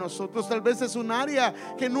sobre nosotros. Tal vez es un área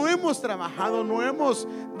que no hemos trabajado, no hemos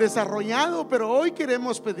desarrollado, pero hoy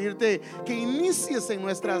queremos pedirte que inicies en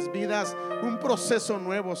nuestras vidas un proceso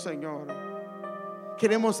nuevo, Señor.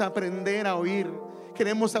 Queremos aprender a oír,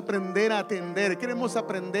 queremos aprender a atender, queremos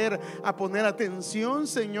aprender a poner atención,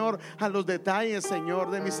 Señor, a los detalles, Señor,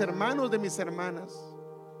 de mis hermanos, de mis hermanas.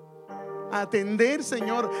 A atender,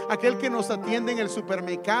 Señor, aquel que nos atiende en el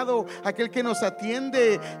supermercado, aquel que nos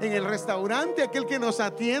atiende en el restaurante, aquel que nos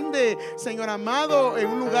atiende, Señor amado, en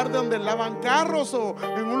un lugar donde lavan carros, o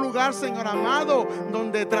en un lugar, Señor amado,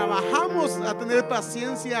 donde trabajamos. A tener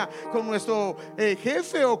paciencia con nuestro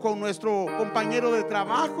jefe, o con nuestro compañero de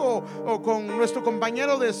trabajo, o con nuestro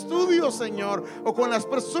compañero de estudio, Señor, o con las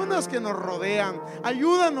personas que nos rodean.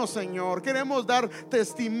 Ayúdanos, Señor. Queremos dar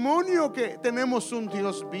testimonio que tenemos un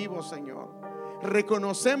Dios vivo, Señor.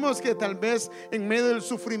 Reconocemos que tal vez en medio del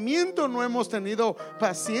sufrimiento no hemos tenido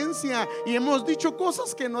paciencia y hemos dicho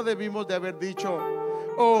cosas que no debimos de haber dicho,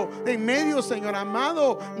 o en medio, Señor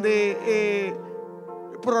amado, de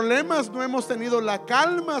problemas no hemos tenido la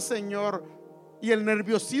calma, Señor, y el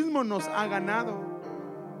nerviosismo nos ha ganado.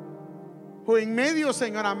 O en medio,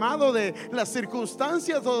 Señor amado, de las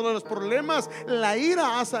circunstancias o de los problemas, la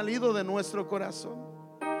ira ha salido de nuestro corazón,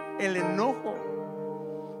 el enojo.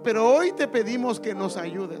 Pero hoy te pedimos que nos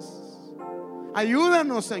ayudes.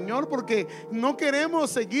 Ayúdanos, Señor, porque no queremos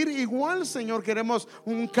seguir igual, Señor. Queremos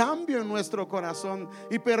un cambio en nuestro corazón.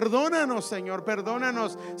 Y perdónanos, Señor,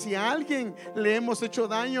 perdónanos si a alguien le hemos hecho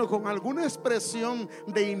daño con alguna expresión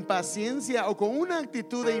de impaciencia o con una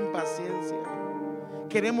actitud de impaciencia.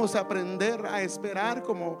 Queremos aprender a esperar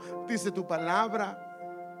como dice tu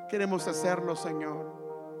palabra. Queremos hacerlo, Señor.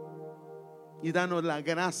 Y danos la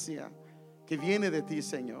gracia que viene de ti,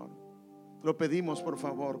 Señor. Lo pedimos, por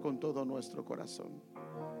favor, con todo nuestro corazón.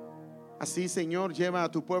 Así, Señor, lleva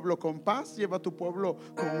a tu pueblo con paz, lleva a tu pueblo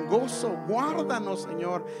con gozo. Guárdanos,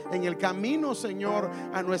 Señor, en el camino, Señor,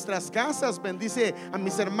 a nuestras casas. Bendice a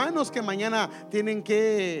mis hermanos que mañana tienen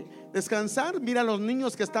que descansar. Mira a los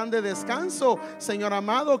niños que están de descanso, Señor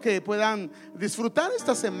amado, que puedan disfrutar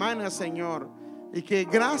esta semana, Señor. Y que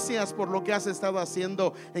gracias por lo que has estado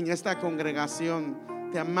haciendo en esta congregación.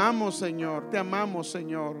 Te amamos, Señor, te amamos,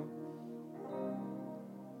 Señor.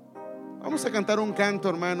 Vamos a cantar un canto,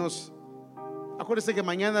 hermanos. Acuérdense que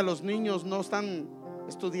mañana los niños no están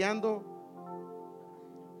estudiando.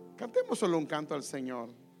 Cantemos solo un canto al Señor.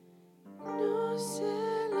 No sé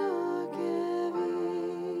lo que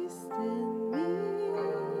viste en mí.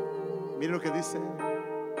 Mira lo que dice.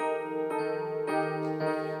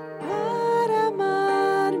 Para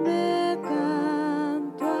amarme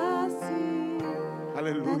tanto así.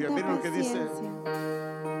 Aleluya. Tanta Mira lo que dice. paciencia.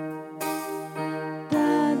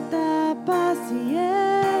 Tanta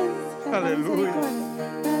paciencia. Aleluya.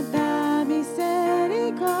 Tanta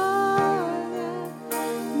misericordia.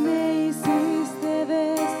 Me hiciste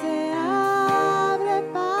deseable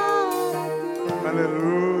para ti.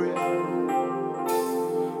 Aleluya.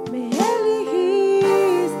 Me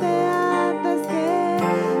elegiste antes que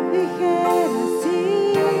dijera sí.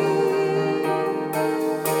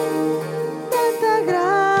 Tanta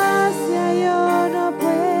gracia yo no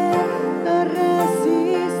puedo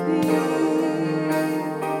resistir.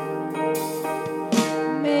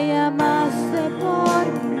 Me llamaste por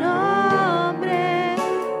mi nombre,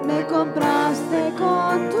 me compraste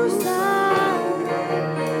con tu sangre,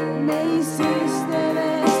 me hiciste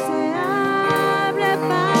deseable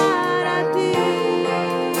para ti.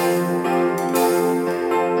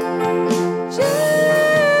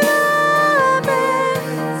 Llévame,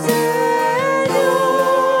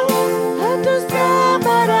 Señor, a tus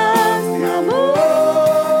cámaras de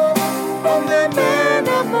amor, donde me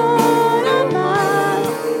enamoro más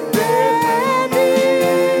de ti.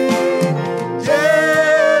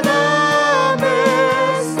 Llévame,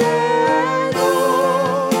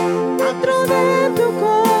 Señor, dentro de tu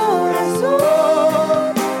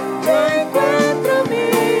corazón. Yo encuentro mi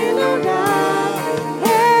lugar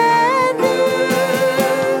en ti.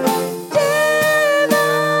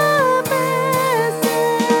 Llévame,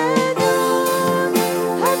 Señor,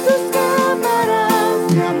 a tus cámaras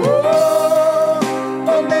de amor,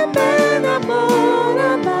 donde me enamoro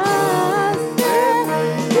más de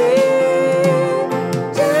ti.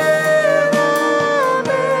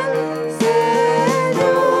 Llévame,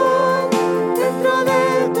 Señor, dentro de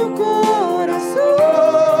tu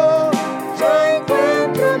corazón. Yo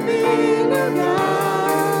encuentro mi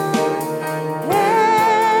lugar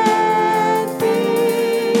en ti.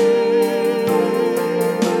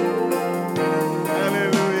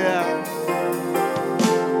 Aleluya.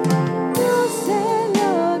 No sé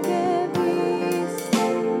lo que viste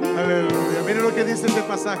Aleluya. Mira lo que dice este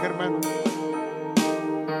pasaje, hermano.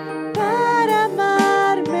 para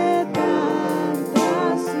amarme tanto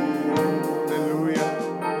así. Aleluya.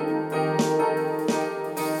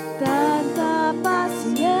 Tanta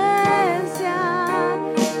paciencia,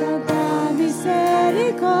 tanta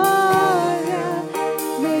misericordia,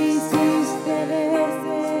 me hiciste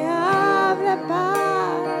deseable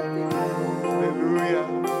para ti. Aleluya.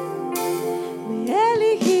 Me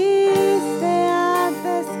elegiste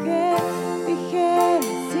antes que dijera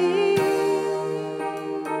sí.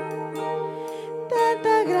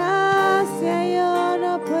 Tanta gracia yo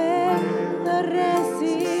no puedo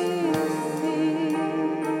resistir.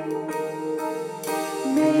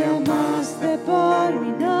 Me llamaste por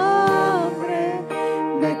mi nombre,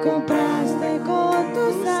 me compraste con tu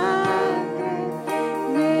sangre,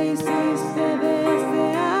 me hiciste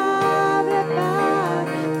deseable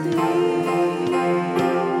para ti.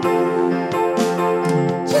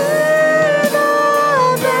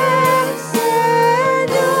 Llévame,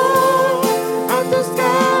 Señor, a tus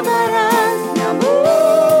cámaras de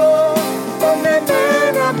amor, donde me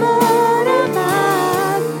enamoro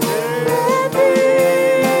más de ti.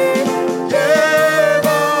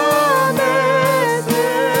 Llévame,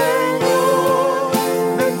 Señor,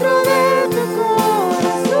 dentro de tu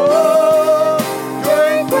corazón. Yo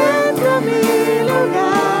encuentro mi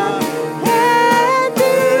lugar en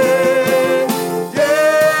ti.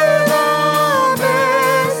 Llévame,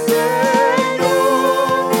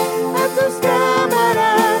 Señor, a tus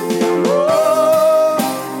cámaras de amor,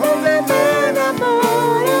 donde me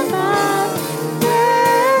enamoro más de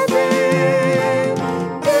ti.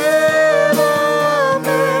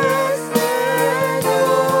 Llévame,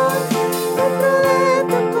 Señor, dentro de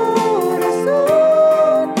tu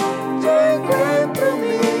corazón. Yo encuentro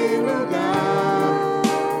mi lugar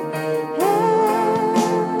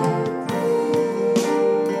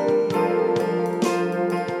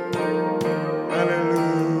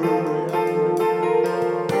Aleluya.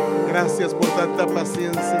 Gracias por tanta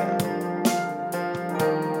paciencia.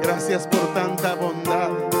 Gracias por tanta bondad.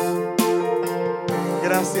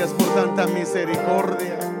 Gracias por tanta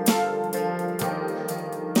misericordia.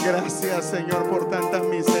 Gracias, Señor, por tanta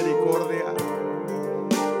misericordia.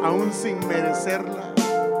 Aún sin merecerla,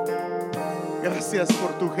 Gracias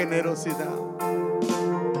por tu generosidad,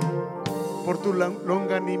 por tu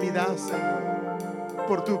longanimidad, Señor,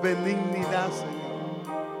 por tu benignidad, Señor,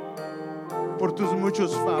 por tus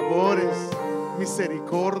muchos favores,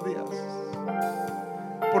 misericordias,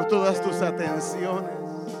 por todas tus atenciones.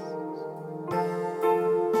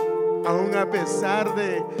 Aún a pesar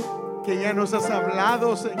de que ya nos has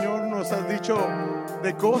hablado, Señor, nos has dicho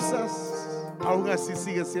de cosas, aún así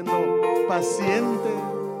sigues siendo paciente,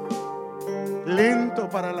 lento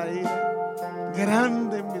para la ira,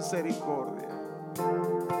 grande en misericordia.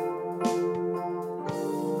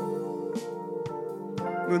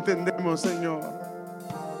 No entendemos, Señor,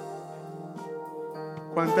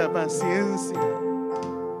 cuánta paciencia.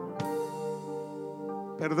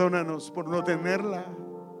 Perdónanos por no tenerla,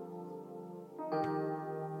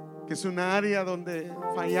 que es una área donde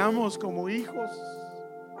fallamos como hijos,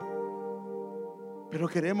 pero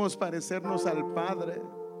queremos parecernos al Padre,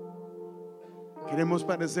 queremos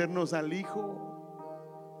parecernos al Hijo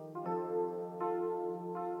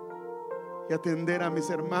y atender a mis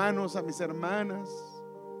hermanos, a mis hermanas,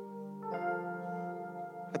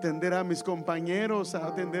 atender a mis compañeros, a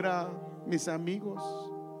atender a mis amigos,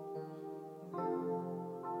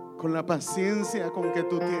 con la paciencia con que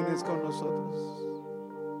tú tienes con nosotros.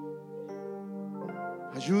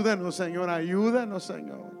 Ayúdanos, Señor, ayúdanos,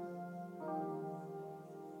 Señor,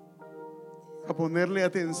 a ponerle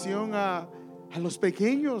atención a los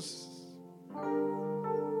pequeños,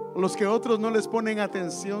 a los que otros no les ponen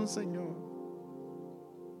atención, Señor,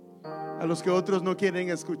 a los que otros no quieren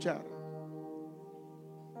escuchar.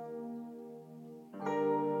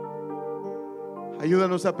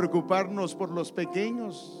 Ayúdanos a preocuparnos por los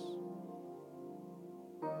pequeños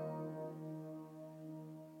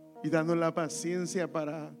y danos la paciencia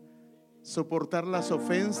para soportar las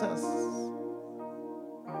ofensas,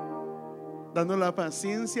 danos la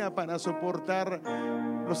paciencia para soportar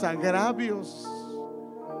los agravios,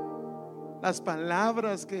 las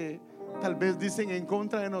palabras que tal vez dicen en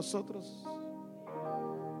contra de nosotros,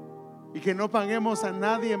 y que no paguemos a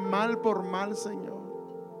nadie mal por mal, Señor,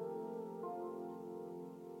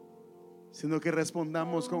 sino que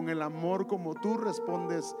respondamos con el amor como tú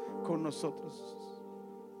respondes con nosotros.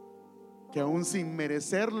 Que aún sin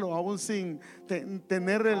merecerlo, aún sin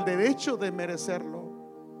tener el derecho de merecerlo,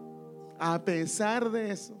 a pesar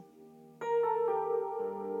de eso,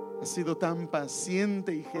 has sido tan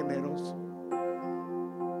paciente y generoso.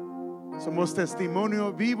 Somos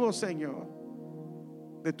testimonio vivo, Señor,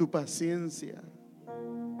 de tu paciencia.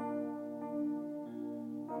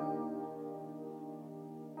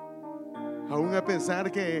 Aún a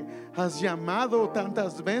pesar que has llamado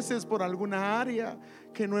tantas veces por alguna área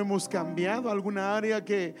que no hemos cambiado, alguna área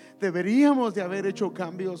que deberíamos de haber hecho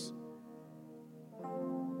cambios,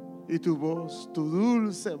 y tu voz, tu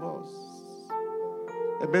dulce voz,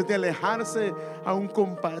 en vez de alejarse, aún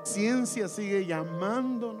con paciencia sigue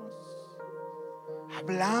llamándonos,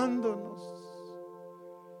 hablándonos.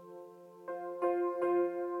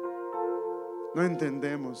 No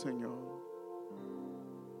entendemos, Señor,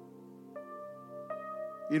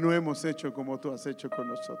 y no hemos hecho como tú has hecho con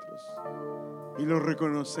nosotros, y lo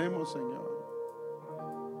reconocemos, Señor.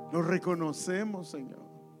 Lo reconocemos, Señor.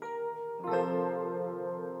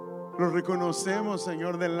 Lo reconocemos,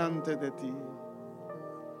 Señor, delante de ti.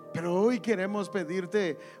 Pero hoy queremos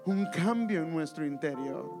pedirte un cambio en nuestro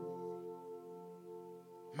interior.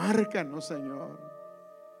 Márcanos, Señor.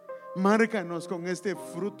 Márcanos con este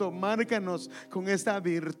fruto. Márcanos con esta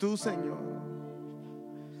virtud, Señor.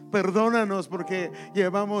 Perdónanos porque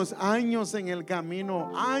llevamos años en el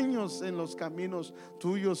camino, años en los caminos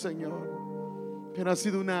tuyos, Señor. Pero ha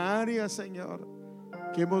sido una área, Señor,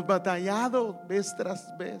 que hemos batallado vez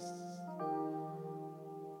tras vez.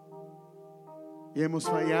 Y hemos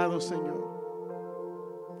fallado,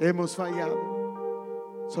 Señor. Hemos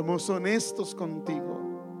fallado. Somos honestos contigo.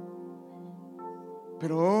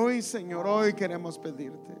 Pero hoy, Señor, hoy queremos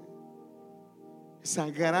pedirte esa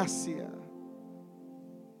gracia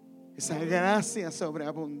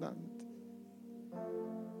sobreabundante,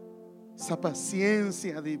 esa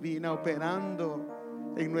paciencia divina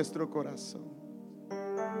operando en nuestro corazón.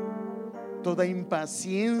 Toda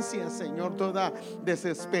impaciencia, Señor, toda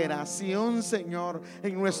desesperación, Señor,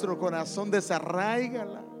 en nuestro corazón,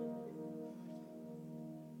 desarráigala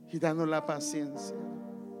y danos la paciencia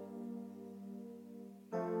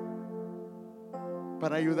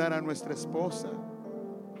para ayudar a nuestra esposa,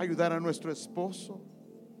 ayudar a nuestro esposo,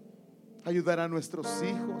 ayudar a nuestros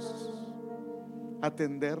hijos,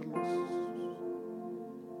 atenderlos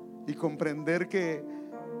y comprender que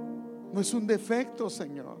no es un defecto,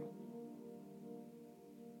 Señor,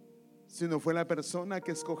 sino fue la persona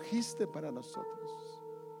que escogiste para nosotros,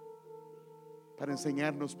 para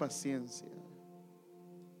enseñarnos paciencia.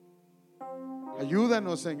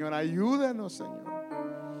 Ayúdanos, Señor, ayúdanos, Señor.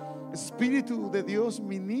 Espíritu de Dios,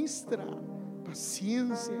 ministra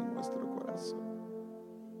paciencia en nuestro corazón.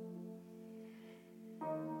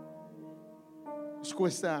 Nos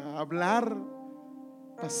cuesta hablar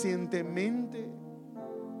pacientemente.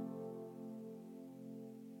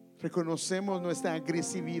 Reconocemos nuestra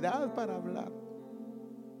agresividad para hablar.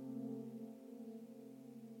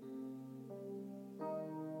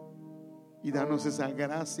 Y danos esa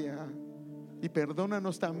gracia. Y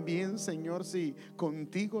perdónanos también, Señor, si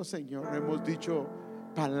contigo, Señor, hemos dicho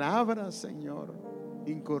palabras, Señor,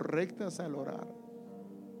 incorrectas al orar.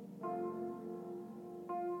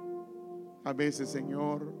 A veces,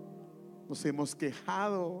 Señor, nos hemos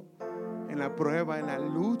quejado en la prueba, en la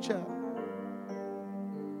lucha.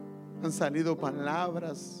 Han salido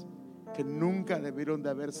palabras que nunca debieron de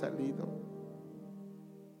haber salido.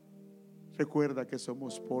 Recuerda que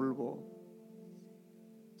somos polvo.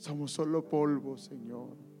 Somos solo polvo,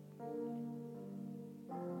 Señor.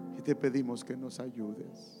 Y te pedimos que nos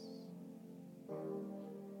ayudes.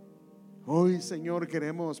 Hoy, Señor,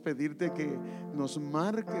 queremos pedirte que nos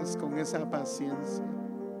marques con esa paciencia.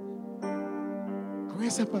 Con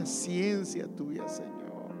esa paciencia tuya, Señor.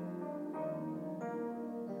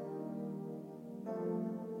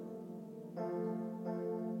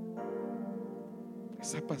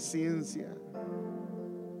 Esa paciencia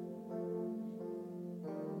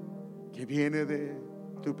que viene de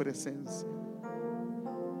tu presencia.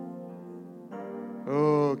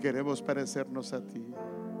 Oh, queremos parecernos a ti.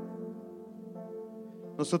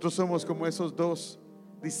 Nosotros somos como esos dos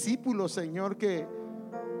discípulos, Señor, que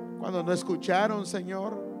cuando no escucharon,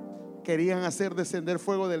 Señor, querían hacer descender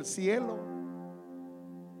fuego del cielo.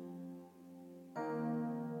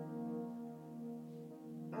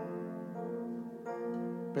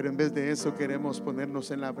 Pero en vez de eso queremos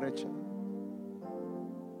ponernos en la brecha,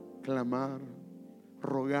 clamar,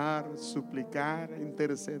 rogar, suplicar,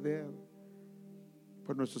 interceder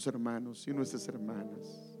por nuestros hermanos y nuestras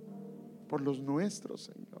hermanas, por los nuestros,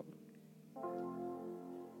 Señor.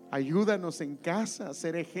 Ayúdanos en casa a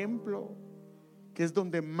ser ejemplo, que es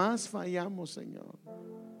donde más fallamos, Señor.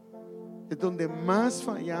 Es donde más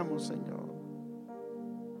fallamos, Señor.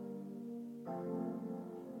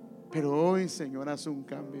 Pero hoy, Señor, haz un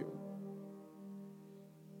cambio.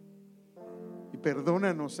 Y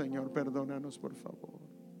perdónanos, Señor, perdónanos, por favor.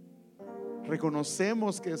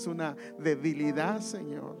 Reconocemos que es una debilidad,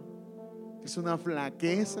 Señor, que es una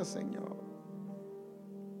flaqueza, Señor.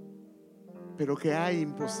 Pero que hay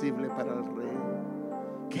imposible para el Rey.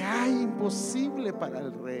 Que hay imposible para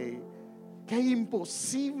el Rey. Que hay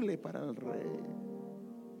imposible para el Rey.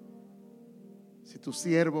 Si tu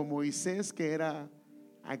siervo Moisés, que era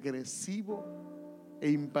agresivo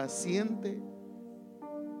e impaciente,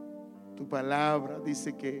 tu palabra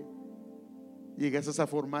dice que llegases a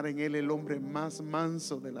formar en él el hombre más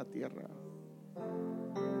manso de la tierra.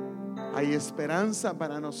 Hay esperanza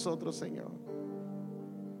para nosotros, Señor.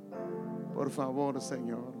 Por favor,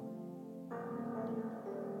 Señor,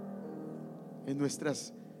 en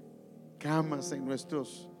nuestras camas, en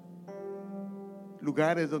nuestros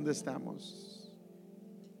lugares donde estamos,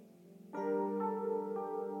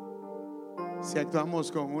 si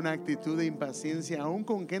actuamos con una actitud de impaciencia, aún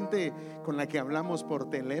con gente con la que hablamos por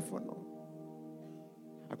teléfono,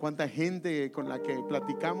 a cuánta gente con la que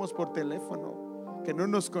platicamos por teléfono, que no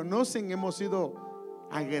nos conocen, hemos sido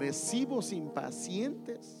agresivos,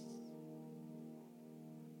 impacientes,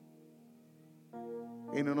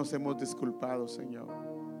 y no nos hemos disculpado, Señor.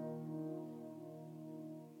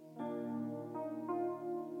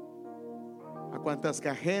 A cuántas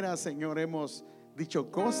cajeras, Señor, hemos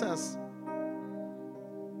dicho cosas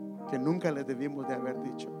que nunca les debimos de haber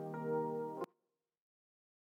dicho.